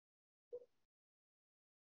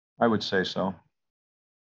 I would say so.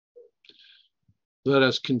 Let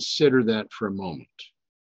us consider that for a moment.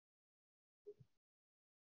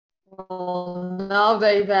 Well, now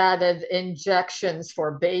they've added injections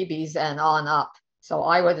for babies and on up. So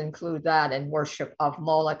I would include that in worship of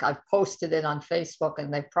Moloch. I've posted it on Facebook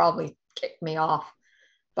and they probably kicked me off.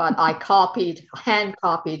 But I hand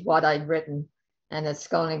copied what I'd written, and it's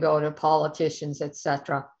going to go to politicians,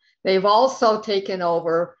 etc. They've also taken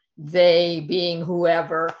over, they being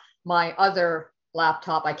whoever, my other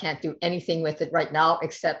laptop. I can't do anything with it right now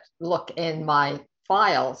except look in my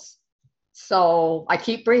files. So I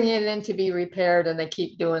keep bringing it in to be repaired and they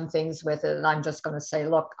keep doing things with it. And I'm just going to say,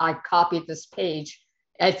 look, I copied this page.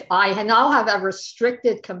 I now have a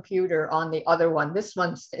restricted computer on the other one. This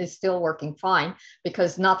one is still working fine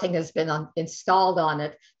because nothing has been installed on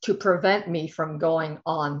it to prevent me from going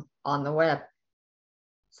on the web.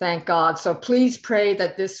 Thank God. So please pray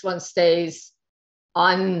that this one stays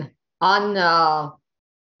unspoiled.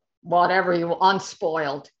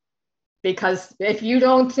 Because if you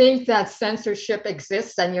don't think that censorship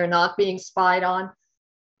exists and you're not being spied on,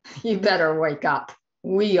 you better wake up.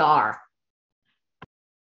 We are.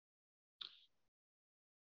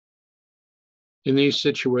 In these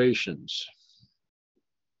situations,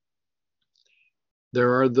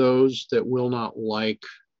 there are those that will not like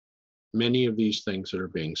many of these things that are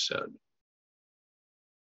being said.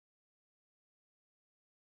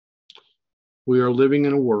 We are living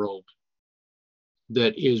in a world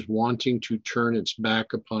that is wanting to turn its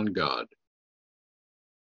back upon God.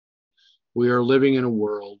 We are living in a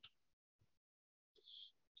world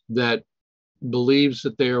that believes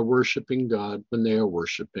that they are worshiping God when they are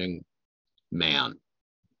worshiping man.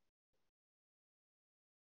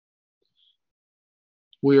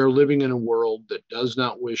 We are living in a world that does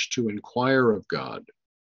not wish to inquire of God,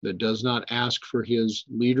 that does not ask for his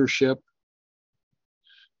leadership,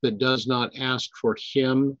 that does not ask for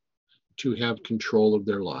him to have control of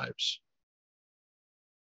their lives.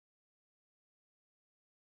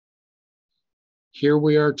 Here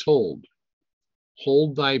we are told,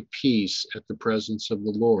 hold thy peace at the presence of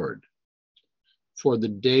the Lord, for the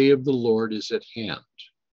day of the Lord is at hand.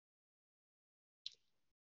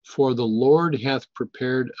 For the Lord hath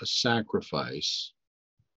prepared a sacrifice,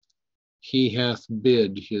 he hath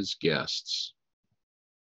bid his guests.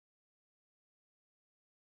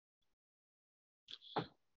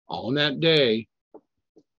 On that day,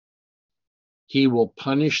 he will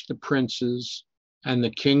punish the princes and the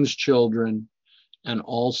king's children and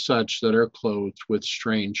all such that are clothed with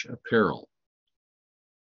strange apparel.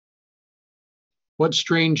 What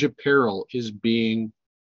strange apparel is being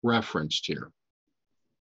referenced here?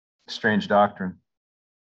 Strange doctrine.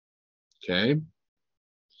 Okay.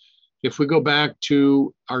 If we go back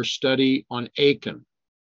to our study on Achan,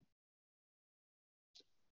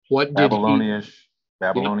 what did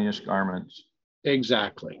Babylonish garments.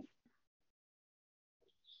 Exactly.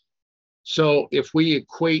 So if we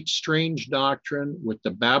equate strange doctrine with the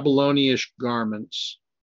Babylonish garments,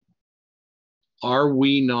 are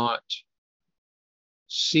we not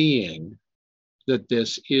seeing that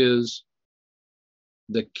this is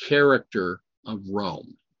the character of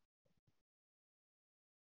Rome?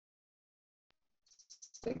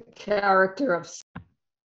 The character of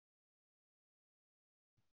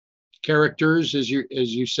characters, as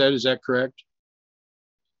you said, is that correct?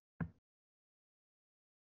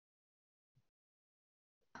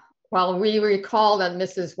 Well, we recall that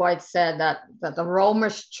Mrs. White said that the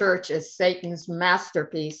Romish church is Satan's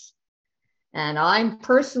masterpiece. And I'm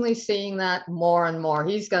personally seeing that more and more.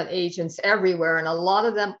 He's got agents everywhere, and a lot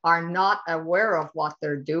of them are not aware of what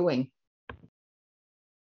they're doing.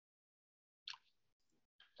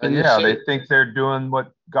 And yeah, they think they're doing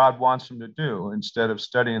what God wants them to do. Instead of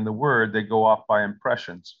studying the word, they go off by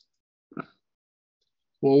impressions.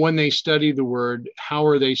 Well, when they study the word, how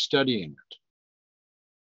are they studying it?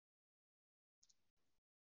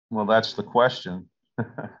 Well, that's the question.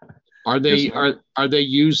 Are they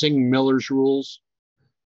using Miller's rules?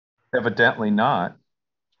 Evidently not.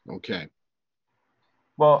 Okay.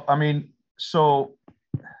 Well, I mean, so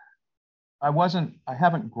I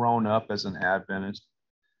haven't grown up as an Adventist.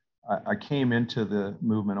 I came into the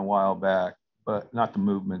movement a while back, but not the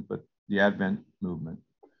movement, but the Advent movement.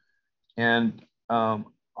 And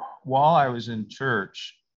while I was in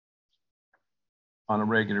church on a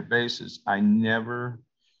regular basis, I never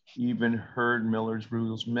even heard Miller's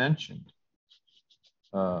rules mentioned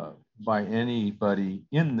by anybody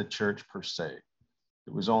in the church per se.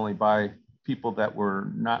 It was only by people that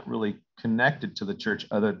were not really connected to the church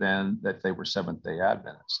other than that they were Seventh-day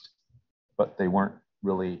Adventist, but they weren't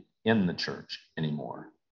really in the church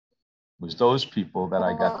anymore. It was those people that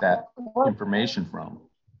I got that information from.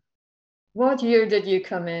 What year did you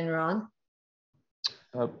come in, Ron?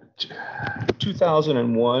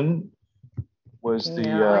 2001 was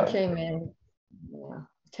I came in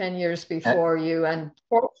 10 years before you, and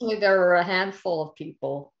fortunately there were a handful of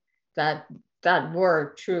people that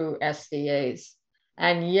were true SDAs,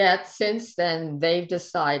 and yet since then they've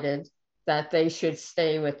decided that they should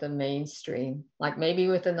stay with the mainstream. Like maybe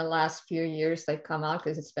within the last few years they've come out,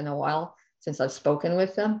 because it's been a while since I've spoken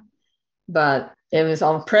with them. But it was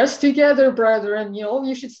on press together, brethren.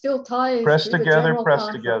 You should still tithe. Press together.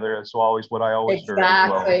 It's always what I always heard.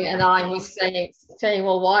 Exactly. And I was saying,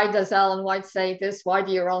 well, why does Ellen White say this? Why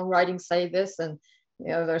do your own writings say this? And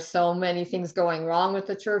there's so many things going wrong with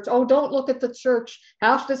the church. Oh, don't look at the church.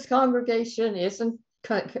 Half this congregation isn't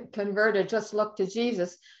converted. Just look to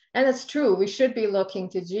Jesus. And it's true. We should be looking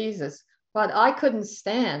to Jesus. But I couldn't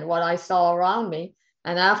stand what I saw around me.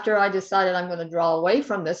 And after I decided I'm going to draw away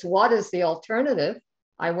from this, what is the alternative?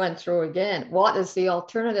 I went through again. What is the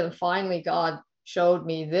alternative? Finally, God showed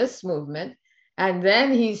me this movement. And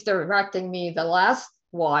then he's directing me the last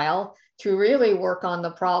while to really work on the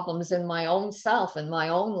problems in my own self, in my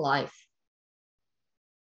own life.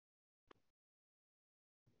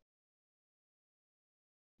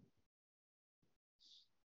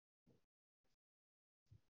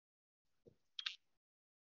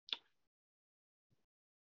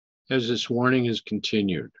 As this warning is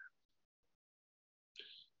continued,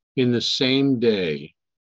 in the same day,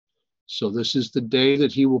 so this is the day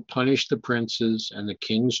that he will punish the princes and the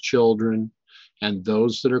king's children and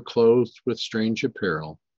those that are clothed with strange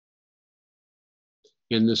apparel.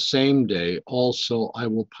 In the same day also I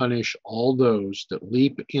will punish all those that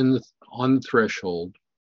leap on the threshold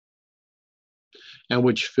and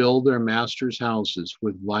which fill their masters' houses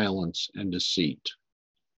with violence and deceit.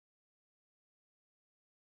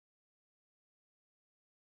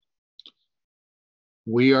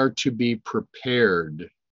 We are to be prepared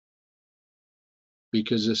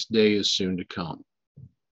because this day is soon to come.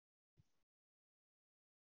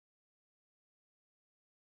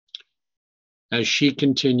 As she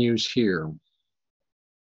continues here,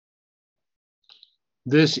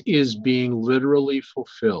 this is being literally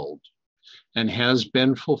fulfilled and has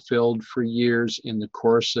been fulfilled for years in the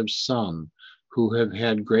course of some who have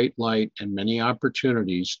had great light and many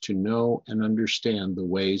opportunities to know and understand the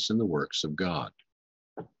ways and the works of God.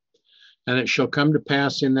 And it shall come to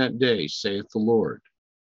pass in that day, saith the Lord,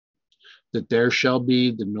 that there shall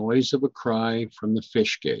be the noise of a cry from the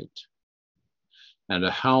fish gate, and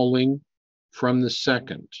a howling from the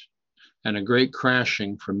second, and a great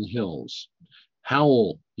crashing from the hills.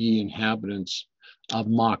 Howl, ye inhabitants of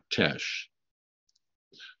Maktesh,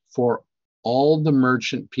 for all the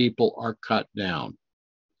merchant people are cut down.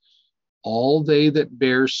 All they that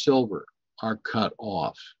bear silver are cut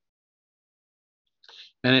off.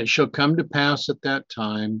 And it shall come to pass at that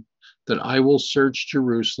time that I will search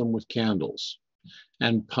Jerusalem with candles,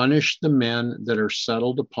 and punish the men that are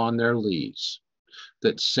settled upon their lees,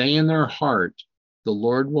 that say in their heart, the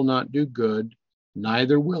Lord will not do good,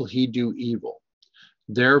 neither will he do evil.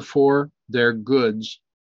 Therefore their goods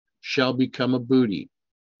shall become a booty,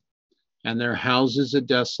 and their houses a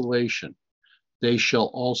desolation. They shall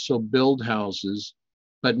also build houses,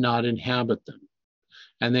 but not inhabit them.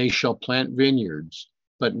 And they shall plant vineyards,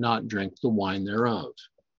 but not drink the wine thereof.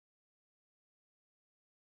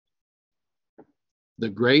 The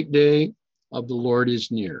great day of the Lord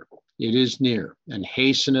is near. It is near, and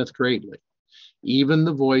hasteneth greatly. Even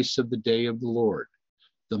the voice of the day of the Lord.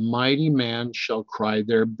 The mighty man shall cry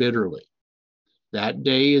there bitterly. That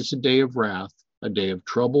day is a day of wrath, a day of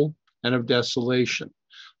trouble and of desolation,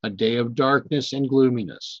 a day of darkness and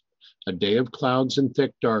gloominess, a day of clouds and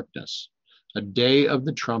thick darkness, a day of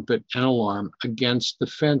the trumpet and alarm against the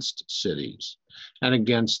fenced cities and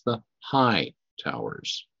against the high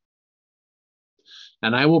towers.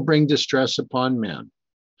 And I will bring distress upon men,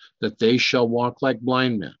 that they shall walk like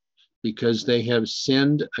blind men, because they have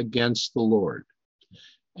sinned against the Lord.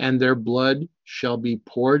 And their blood shall be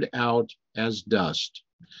poured out as dust,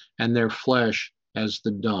 and their flesh as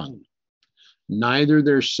the dung. Neither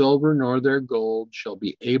their silver nor their gold shall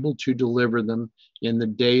be able to deliver them in the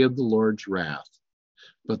day of the Lord's wrath,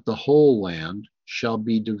 but the whole land shall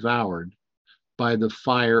be devoured by the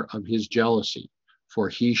fire of his jealousy, for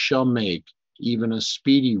he shall make even a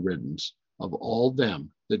speedy riddance of all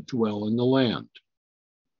them that dwell in the land.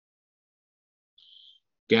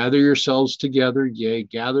 Gather yourselves together, yea,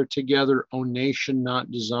 gather together, O nation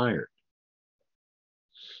not desired.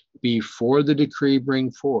 Before the decree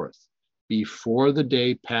bring forth, before the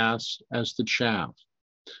day pass as the chaff,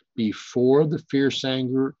 before the fierce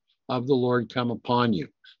anger of the Lord come upon you,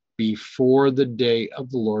 before the day of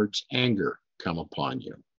the Lord's anger come upon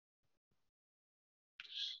you.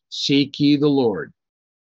 Seek ye the Lord,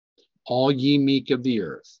 all ye meek of the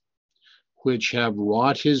earth, which have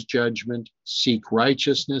wrought his judgment, seek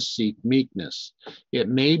righteousness, seek meekness. It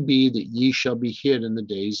may be that ye shall be hid in the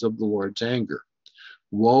days of the Lord's anger.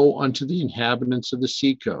 Woe unto the inhabitants of the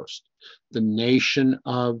seacoast, the nation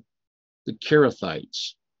of the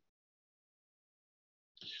Kerethites.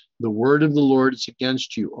 The word of the Lord is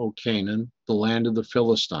against you, O Canaan, the land of the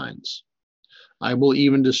Philistines. I will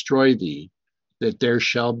even destroy thee, that there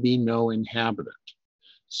shall be no inhabitant.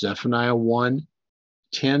 Zephaniah 1,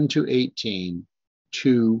 10 to 18,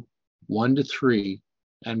 2, 1 to 3,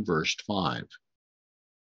 and verse 5.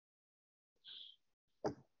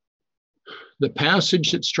 The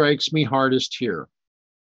passage that strikes me hardest here.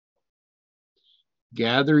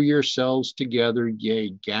 Gather yourselves together, yea,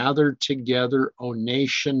 gather together, O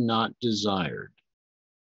nation not desired.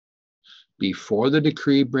 Before the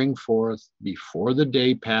decree bring forth, before the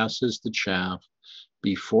day passes the chaff,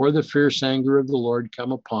 before the fierce anger of the Lord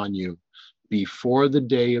come upon you, before the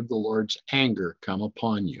day of the Lord's anger come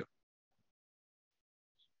upon you.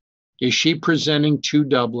 Is she presenting two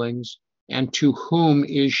doublings? And to whom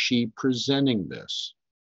is she presenting this?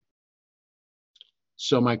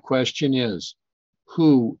 So my question is,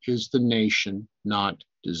 who is the nation not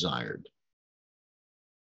desired?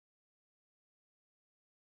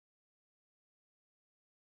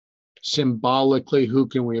 Symbolically, who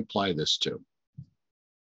can we apply this to?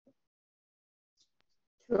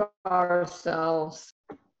 To ourselves.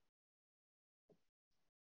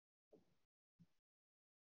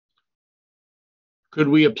 Could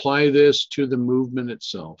we apply this to the movement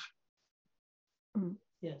itself?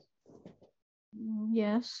 Yes.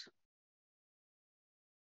 Yes.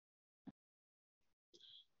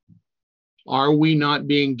 Are we not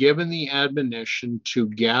being given the admonition to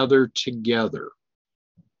gather together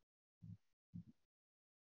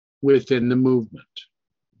within the movement?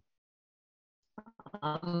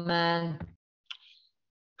 Amen.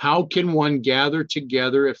 How can one gather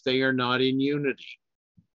together if they are not in unity?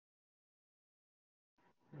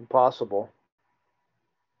 Impossible.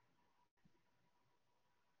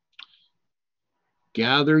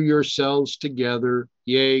 Gather yourselves together,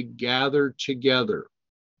 yea, gather together.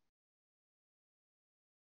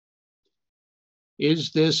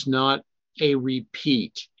 Is this not a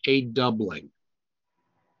repeat a doubling.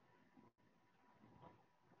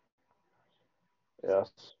 Yes.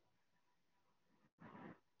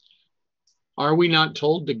 Are we not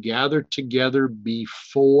told to gather together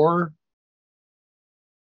before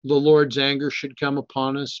the Lord's anger should come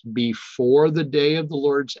upon us, before the day of the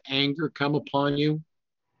Lord's anger come upon you?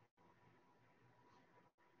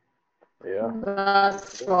 Yeah.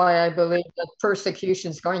 That's why I believe that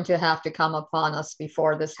persecution is going to have to come upon us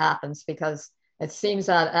before this happens, because it seems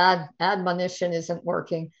that admonition isn't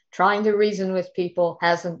working. Trying to reason with people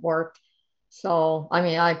hasn't worked. So, I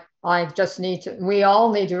mean, I just need to, we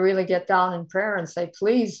all need to really get down in prayer and say,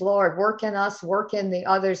 please, Lord, work in us, work in the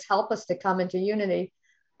others, help us to come into unity.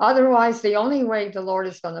 Otherwise, the only way the Lord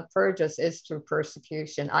is going to purge us is through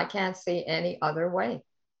persecution. I can't see any other way.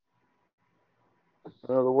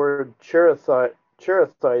 The word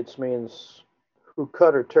Cherethites means who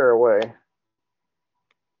cut or tear away.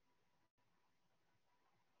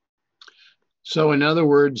 So in other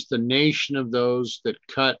words, the nation of those that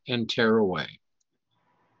cut and tear away.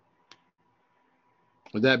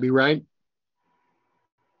 Would that be right?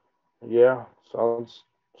 Yeah,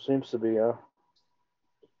 seems to be, yeah.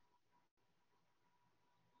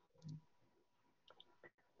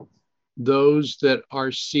 Those that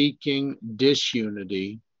are seeking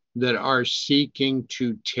disunity, that are seeking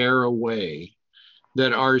to tear away,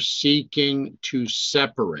 that are seeking to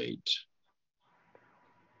separate.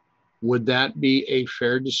 Would that be a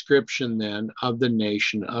fair description then of the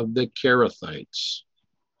nation of the Cherethites?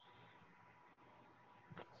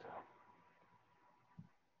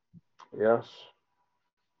 Yes.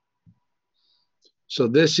 So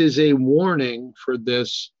this is a warning for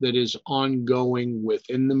this that is ongoing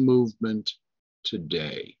within the movement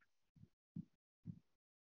today.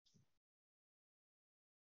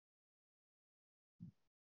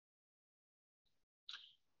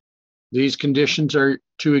 These conditions are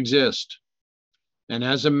to exist. And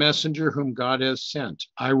as a messenger whom God has sent,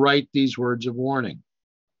 I write these words of warning.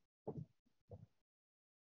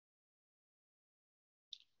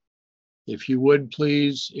 If you would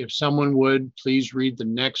please, if someone would, please read the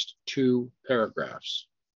next two paragraphs.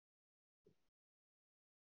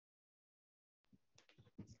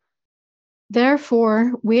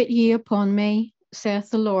 Therefore, wait ye upon me, saith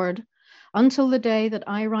the Lord, until the day that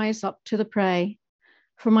I rise up to the prey.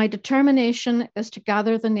 For my determination is to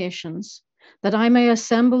gather the nations, that I may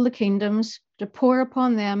assemble the kingdoms, to pour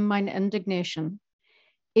upon them mine indignation,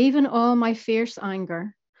 even all my fierce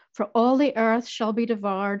anger, for all the earth shall be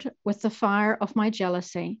devoured with the fire of my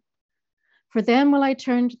jealousy. For then will I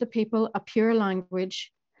turn to the people a pure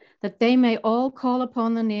language, that they may all call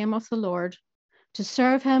upon the name of the Lord, to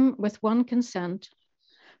serve him with one consent.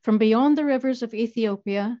 From beyond the rivers of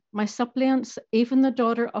Ethiopia, my suppliants, even the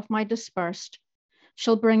daughter of my dispersed,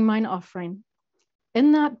 shall bring mine offering.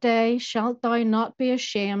 In that day shalt thou not be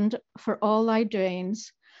ashamed for all thy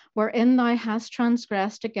doings, wherein thou hast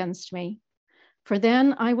transgressed against me. For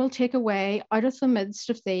then I will take away out of the midst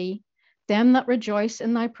of thee them that rejoice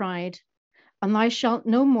in thy pride, and thou shalt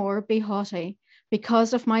no more be haughty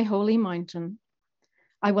because of my holy mountain.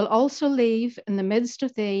 I will also leave in the midst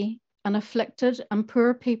of thee an afflicted and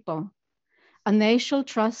poor people, and they shall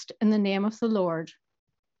trust in the name of the Lord.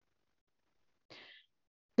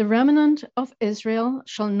 The remnant of Israel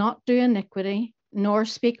shall not do iniquity, nor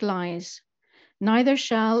speak lies, neither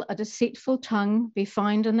shall a deceitful tongue be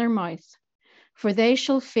found in their mouth, for they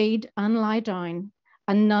shall feed and lie down,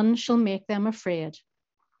 and none shall make them afraid.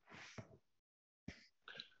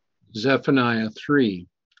 Zephaniah 3,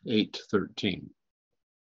 8-13.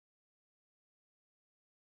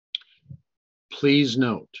 Please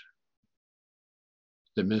note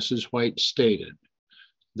that Mrs. White stated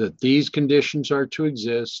that these conditions are to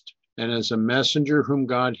exist, and as a messenger whom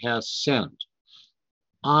God has sent,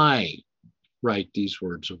 I write these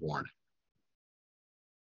words of warning.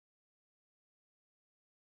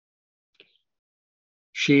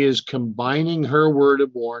 She is combining her word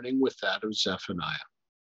of warning with that of Zephaniah.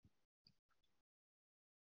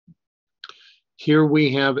 Here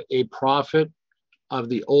we have a prophet of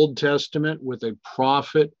the Old Testament with a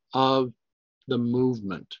prophet of the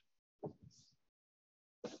movement.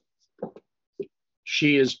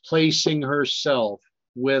 She is placing herself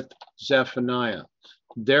with Zephaniah.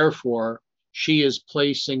 Therefore, she is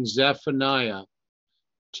placing Zephaniah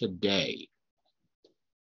today.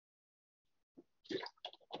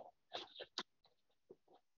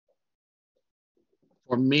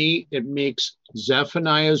 For me, it makes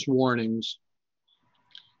Zephaniah's warnings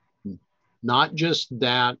not just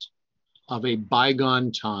that of a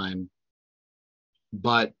bygone time,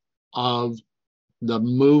 but of the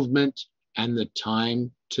movement and the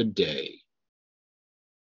time today.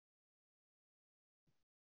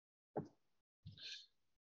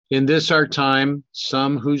 In this our time,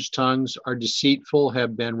 some whose tongues are deceitful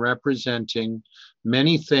have been representing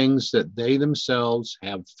many things that they themselves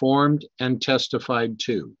have formed and testified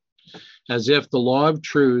to, as if the law of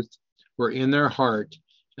truth were in their heart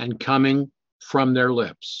and coming from their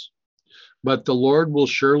lips. But the Lord will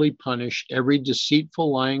surely punish every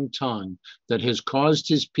deceitful lying tongue that has caused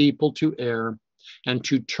his people to err and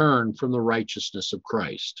to turn from the righteousness of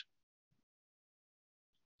Christ.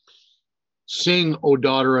 Sing, O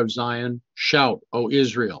daughter of Zion, shout, O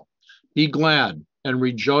Israel. Be glad and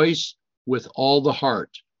rejoice with all the heart,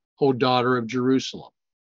 O daughter of Jerusalem.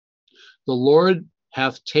 The Lord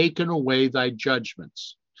hath taken away thy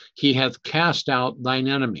judgments. He hath cast out thine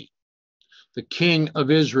enemy. The King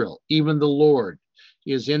of Israel, even the Lord,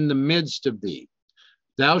 is in the midst of thee.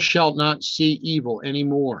 Thou shalt not see evil any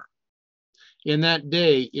more. In that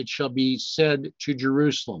day it shall be said to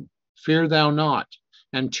Jerusalem, fear thou not,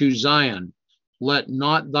 and to Zion, let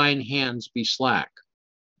not thine hands be slack.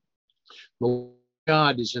 The Lord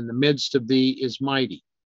God is in the midst of thee, is mighty.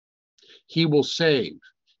 He will save.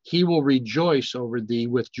 He will rejoice over thee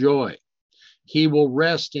with joy. He will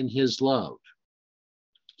rest in his love.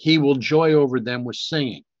 He will joy over them with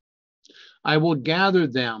singing. I will gather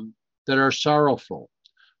them that are sorrowful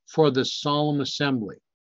for the solemn assembly,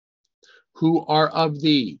 who are of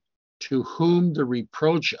thee, to whom the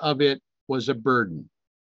reproach of it was a burden.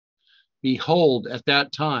 Behold, at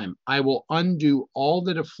that time I will undo all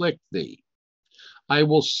that afflict thee. I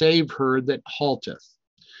will save her that halteth,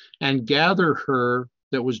 and gather her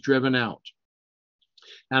that was driven out.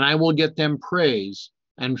 And I will get them praise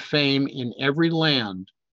and fame in every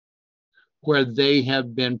land where they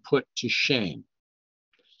have been put to shame.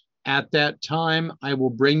 At that time I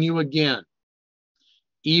will bring you again,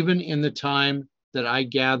 even in the time that I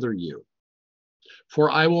gather you. For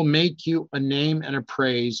I will make you a name and a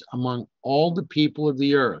praise among all the people of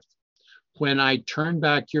the earth, when I turn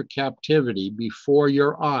back your captivity before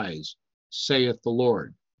your eyes, saith the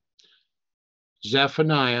Lord.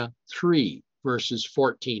 Zephaniah 3, verses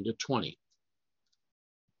 14 to 20.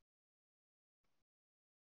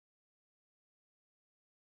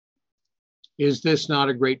 Is this not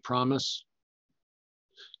a great promise?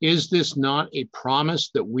 Is this not a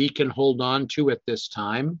promise that we can hold on to at this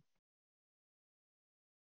time?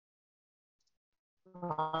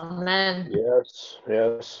 Amen. Yes,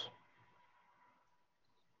 yes.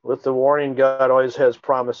 With the warning, God always has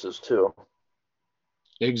promises too.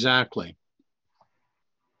 Exactly.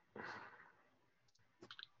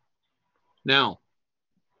 Now,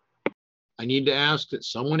 I need to ask that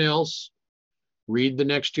someone else read the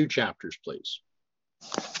next two chapters, please.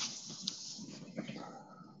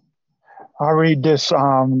 I'll read this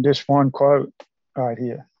one quote right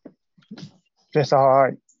here. That's all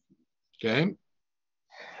right. Okay.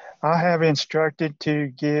 I have instructed to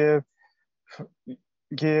give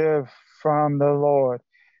from the Lord,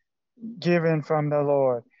 given from the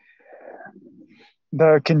Lord.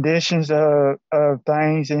 The conditions of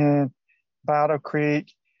things in Battle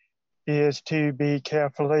Creek is to be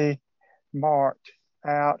carefully marked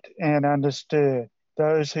out and understood.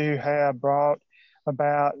 Those who have brought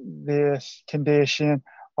about this condition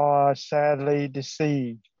are sadly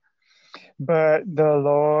deceived, but the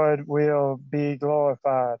Lord will be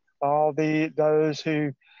glorified. All those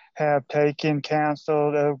who have taken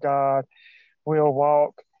counsel of God will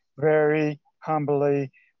walk very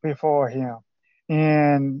humbly before him.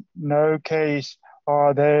 In no case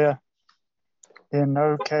are they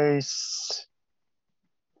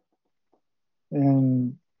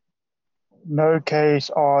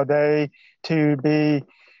to be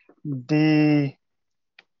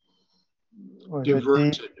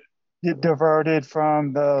diverted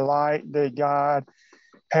from the light that God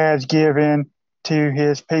has given to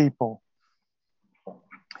his people.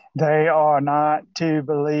 They are not to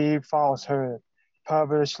believe falsehood,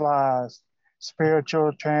 publish lies.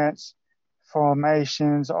 Spiritual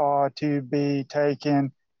transformations are to be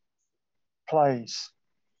taken place.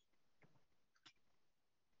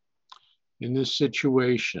 In this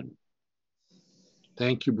situation,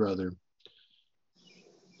 thank you, brother.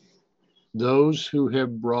 Those who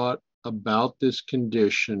have brought about this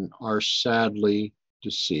condition are sadly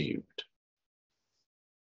deceived.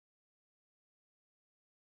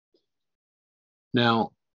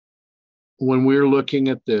 Now, when we're looking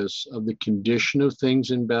at this, of the condition of things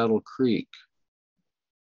in Battle Creek,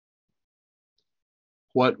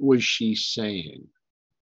 what was she saying?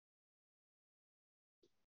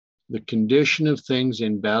 The condition of things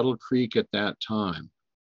in Battle Creek at that time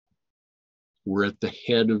were at the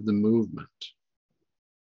head of the movement.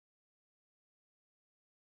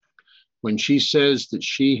 When she says that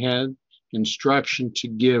she had instruction to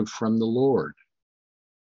give from the Lord,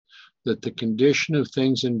 that the condition of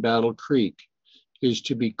things in Battle Creek is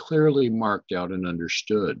to be clearly marked out and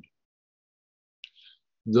understood.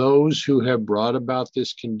 Those who have brought about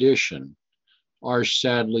this condition are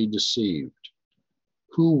sadly deceived.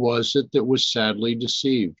 Who was it that was sadly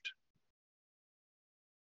deceived?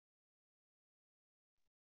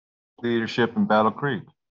 Leadership in Battle Creek.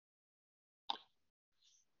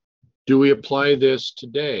 Do we apply this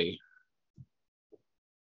today?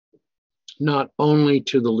 Not only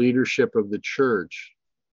to the leadership of the church,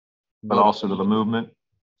 but also to the movement,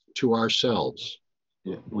 to ourselves.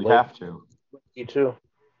 Yeah, we have to. Me too.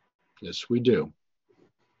 Yes, we do.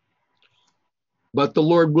 But the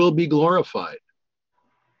Lord will be glorified.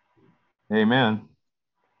 Amen.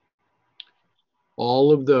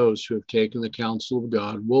 All of those who have taken the counsel of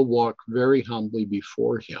God will walk very humbly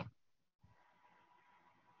before him.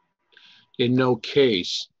 In no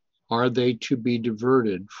case are they to be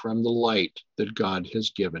diverted from the light that God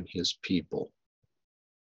has given his people.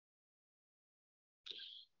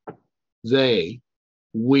 We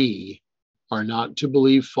are not to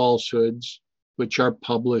believe falsehoods, which are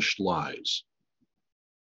published lies.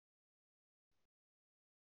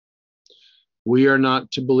 We are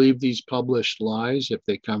not to believe these published lies if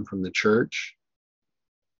they come from the church.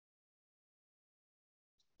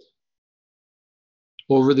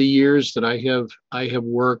 Over the years that I have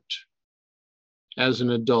worked as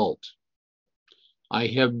an adult, I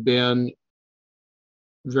have been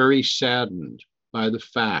very saddened by the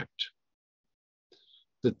fact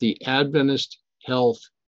that the Adventist Health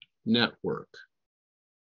Network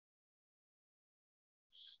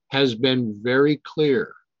has been very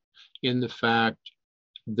clear in the fact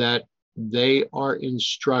that they are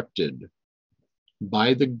instructed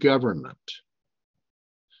by the government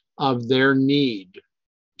of their need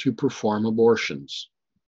to perform abortions.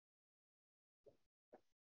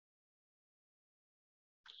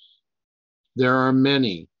 There are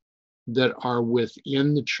many that are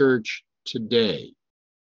within the church today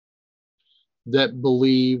that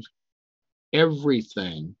believe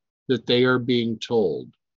everything that they are being told,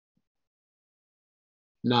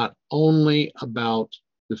 not only about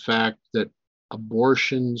the fact that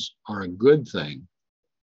abortions are a good thing,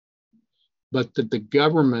 but that the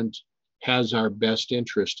government has our best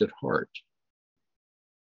interest at heart.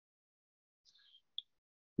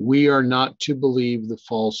 We are not to believe the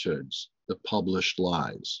falsehoods, the published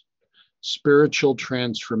lies. Spiritual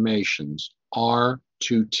transformations are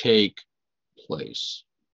to take place.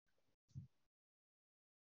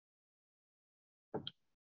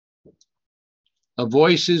 A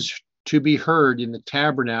voice is to be heard in the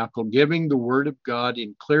tabernacle, giving the word of God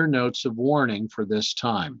in clear notes of warning for this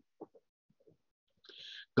time.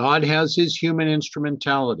 God has his human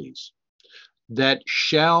instrumentalities that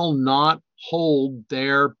shall not hold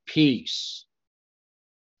their peace.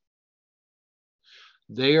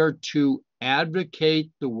 They are to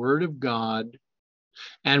advocate the word of God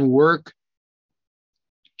and work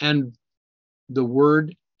and the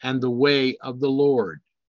word and the way of the Lord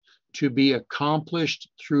to be accomplished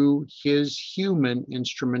through his human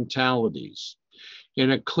instrumentalities.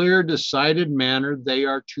 In a clear, decided manner, they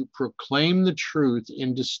are to proclaim the truth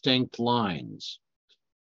in distinct lines.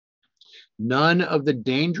 None of the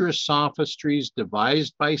dangerous sophistries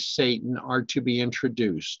devised by Satan are to be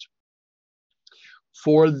introduced,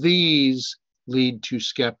 for these lead to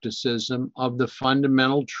skepticism of the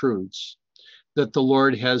fundamental truths that the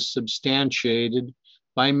Lord has substantiated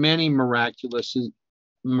by many miraculous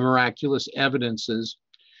evidences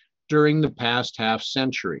during the past half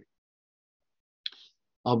century.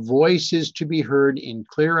 A voice is to be heard in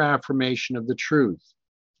clear affirmation of the truth,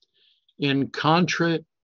 in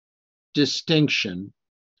contradistinction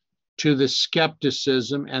to the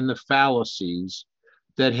skepticism and the fallacies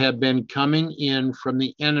that have been coming in from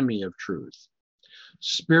the enemy of truth.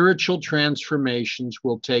 Spiritual transformations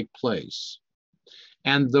will take place,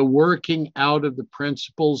 and the working out of the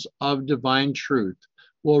principles of divine truth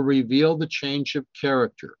will reveal the change of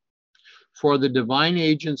character. For the divine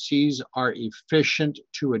agencies are efficient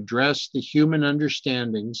to address the human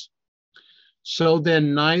understandings. So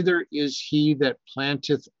then neither is he that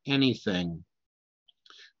planteth anything,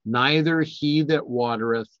 neither he that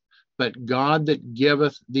watereth, but God that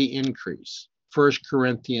giveth the increase. 1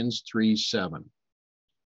 Corinthians 3:7.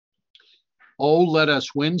 Oh, let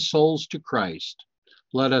us win souls to Christ.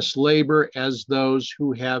 Let us labor as those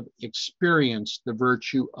who have experienced the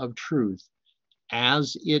virtue of truth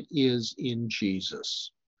as it is in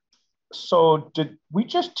Jesus. So did we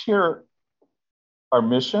just hear our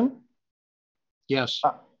mission? Yes.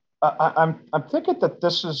 I'm thinking that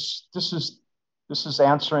this is This is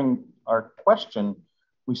answering our question.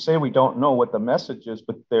 We say we don't know what the message is,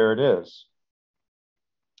 but there it is.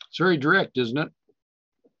 It's very direct, isn't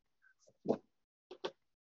it?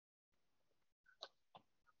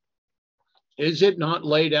 Is it not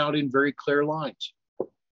laid out in very clear lines?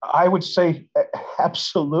 I would say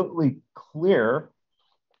absolutely clear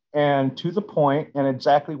and to the point and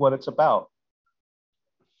exactly what it's about.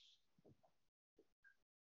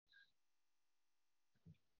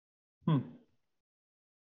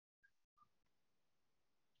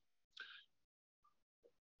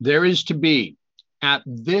 There is to be at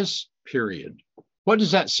this period. What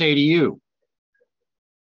does that say to you?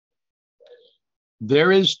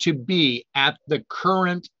 There is to be at the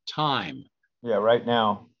current time. Yeah, right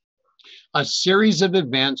now. A series of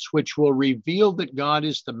events which will reveal that God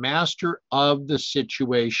is the master of the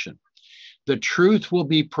situation. The truth will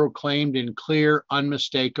be proclaimed in clear,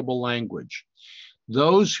 unmistakable language.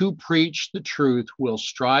 Those who preach the truth will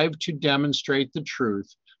strive to demonstrate the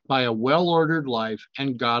truth by a well-ordered life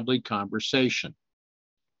and godly conversation.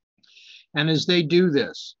 And as they do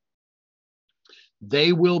this,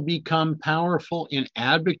 they will become powerful in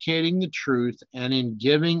advocating the truth and in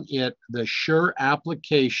giving it the sure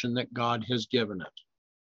application that God has given it.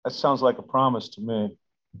 That sounds like a promise to me.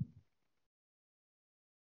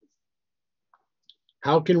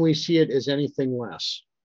 How can we see it as anything less?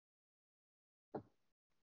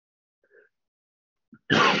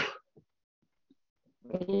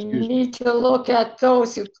 We need to look at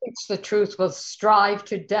those who preach the truth will strive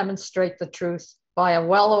to demonstrate the truth by a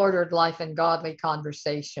well-ordered life and godly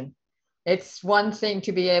conversation. It's one thing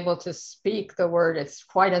to be able to speak the word. It's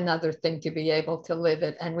quite another thing to be able to live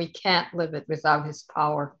it, and we can't live it without his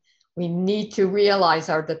power. We need to realize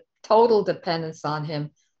our total dependence on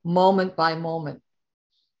him moment by moment.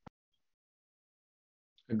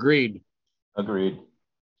 Agreed. Agreed.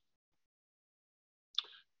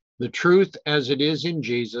 The truth as it is in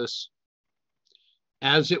Jesus,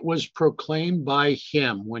 as it was proclaimed by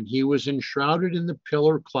him when he was enshrouded in the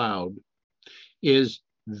pillar cloud, is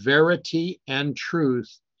verity and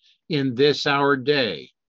truth in this our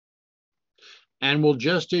day, and will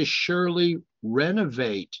just as surely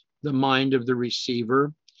renovate the mind of the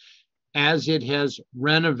receiver as it has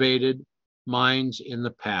renovated minds in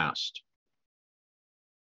the past.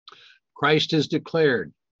 Christ has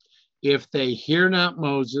declared, if they hear not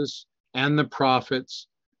Moses and the prophets,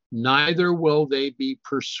 neither will they be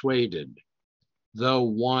persuaded, though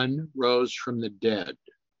one rose from the dead.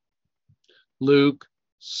 Luke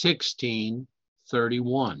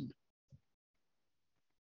 16:31.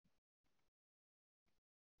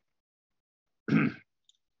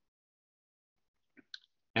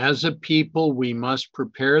 As a people, we must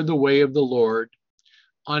prepare the way of the Lord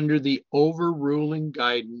under the overruling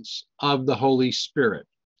guidance of the Holy Spirit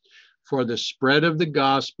for the spread of the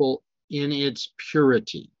gospel in its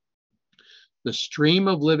purity. The stream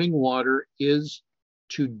of living water is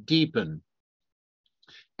to deepen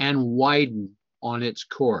and widen on its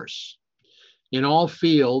course. In all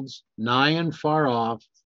fields, nigh and far off,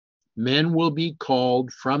 men will be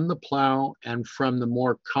called from the plow and from the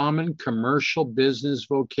more common commercial business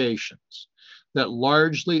vocations that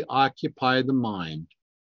largely occupy the mind,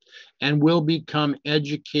 and will become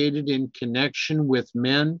educated in connection with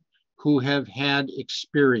men who have had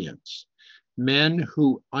experience, men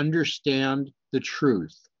who understand the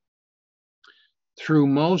truth. Through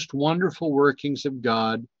most wonderful workings of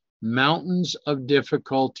God, mountains of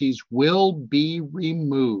difficulties will be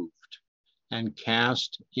removed and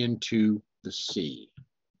cast into the sea.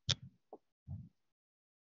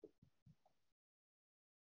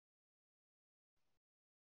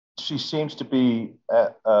 She seems to be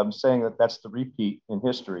saying that that's the repeat in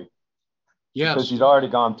history. Yes. Because she's already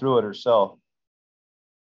gone through it herself.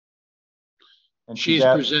 And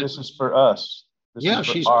this is for us. This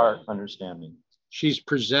is for our understanding. She's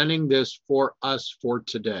presenting this for us for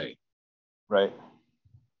today. Right.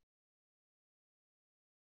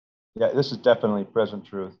 Yeah, this is definitely present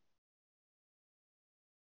truth.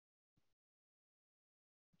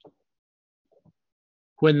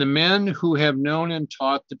 When the men who have known and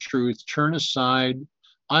taught the truth turn aside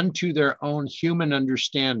unto their own human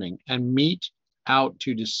understanding and mete out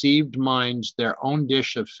to deceived minds their own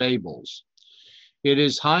dish of fables, it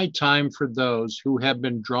is high time for those who have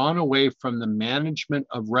been drawn away from the management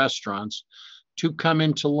of restaurants to come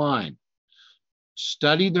into line,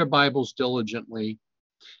 study their Bibles diligently,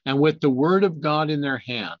 and with the word of God in their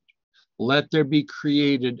hand, let there be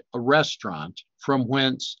created a restaurant from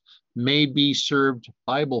whence may be served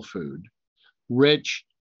Bible food, rich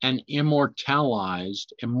and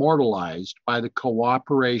immortalized by the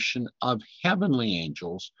cooperation of heavenly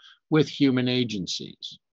angels with human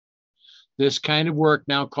agencies. This kind of work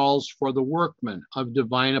now calls for the workman of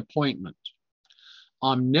divine appointment.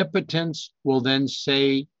 Omnipotence will then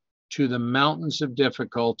say to the mountains of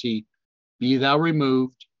difficulty, be thou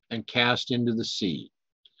removed and cast into the sea.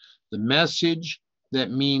 The message that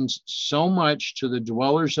means so much to the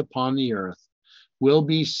dwellers upon the earth will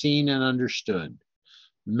be seen and understood.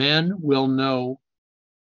 Men will know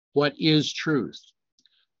what is truth.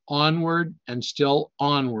 Onward and still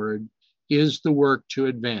onward is the work to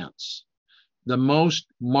advance. The most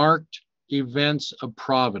marked events of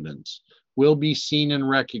providence will be seen and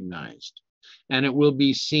recognized, and it will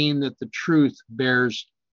be seen that the truth bears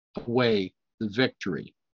away the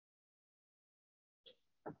victory.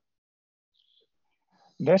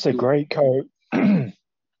 That's a great quote.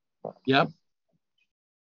 Yep.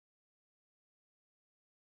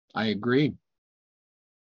 I agree.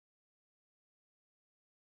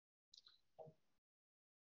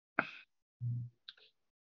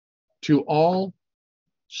 To all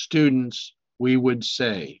students, we would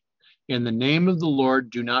say, in the name of the Lord,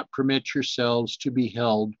 do not permit yourselves to be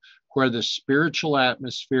held where the spiritual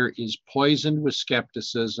atmosphere is poisoned with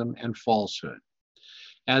skepticism and falsehood,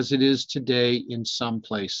 as it is today in some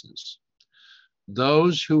places.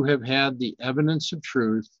 Those who have had the evidence of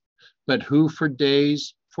truth, but who for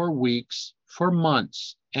days, for weeks, for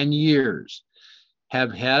months, and years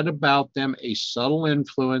have had about them a subtle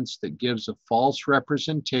influence that gives a false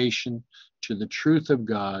representation to the truth of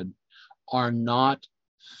God, are not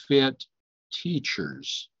fit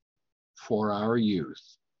teachers for our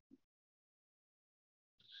youth.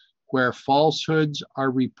 Where falsehoods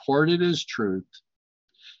are reported as truth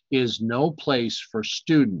is no place for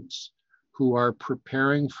students who are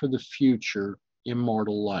preparing for the future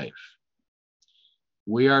immortal life.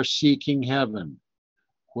 We are seeking heaven,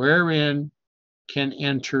 wherein can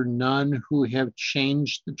enter none who have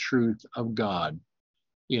changed the truth of God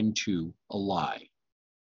into a lie.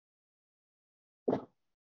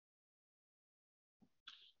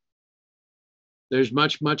 There's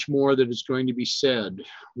much, much more that is going to be said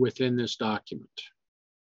within this document,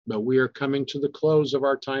 but we are coming to the close of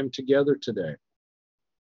our time together today.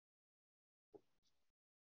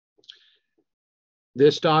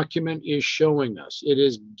 This document is showing us, it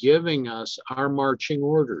is giving us our marching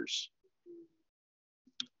orders.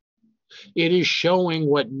 It is showing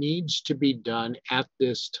what needs to be done at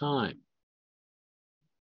this time.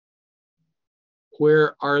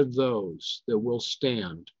 Where are those that will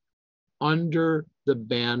stand under the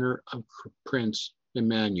banner of Prince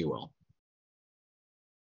Emmanuel?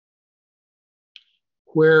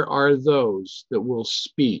 Where are those that will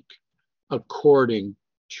speak according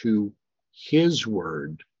to his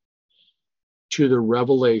word, to the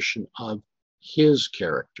revelation of his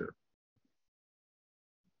character?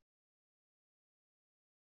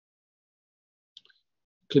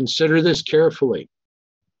 Consider this carefully.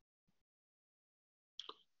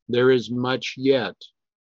 There is much yet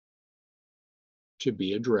to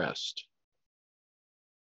be addressed.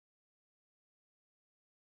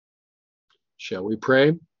 Shall we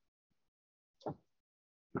pray?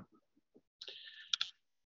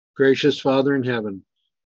 Gracious Father in heaven,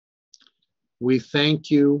 we thank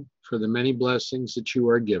you for the many blessings that you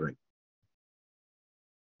are giving.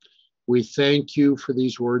 We thank you for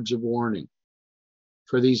these words of warning,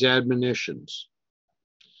 for these admonitions,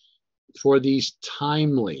 for these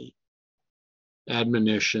timely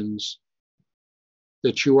admonitions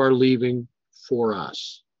that you are leaving for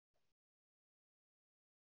us.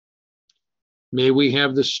 May we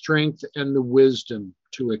have the strength and the wisdom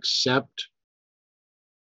to accept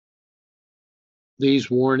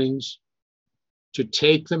these warnings, to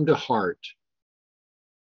take them to heart,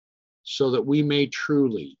 so that we may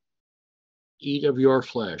truly eat of your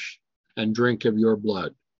flesh and drink of your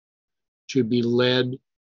blood, to be led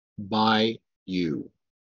by you.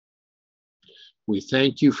 We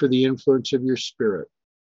thank you for the influence of your Spirit.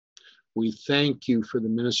 We thank you for the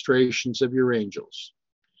ministrations of your angels.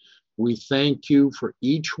 We thank you for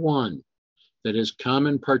each one that has come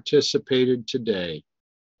and participated today.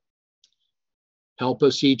 Help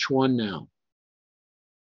us each one now.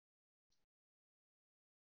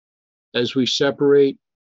 As we separate,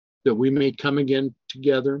 that we may come again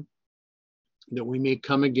together, that we may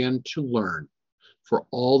come again to learn for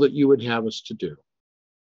all that you would have us to do.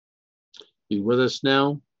 Be with us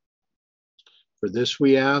now. For this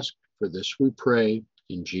we ask, for this we pray,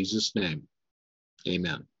 in Jesus' name.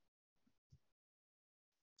 Amen.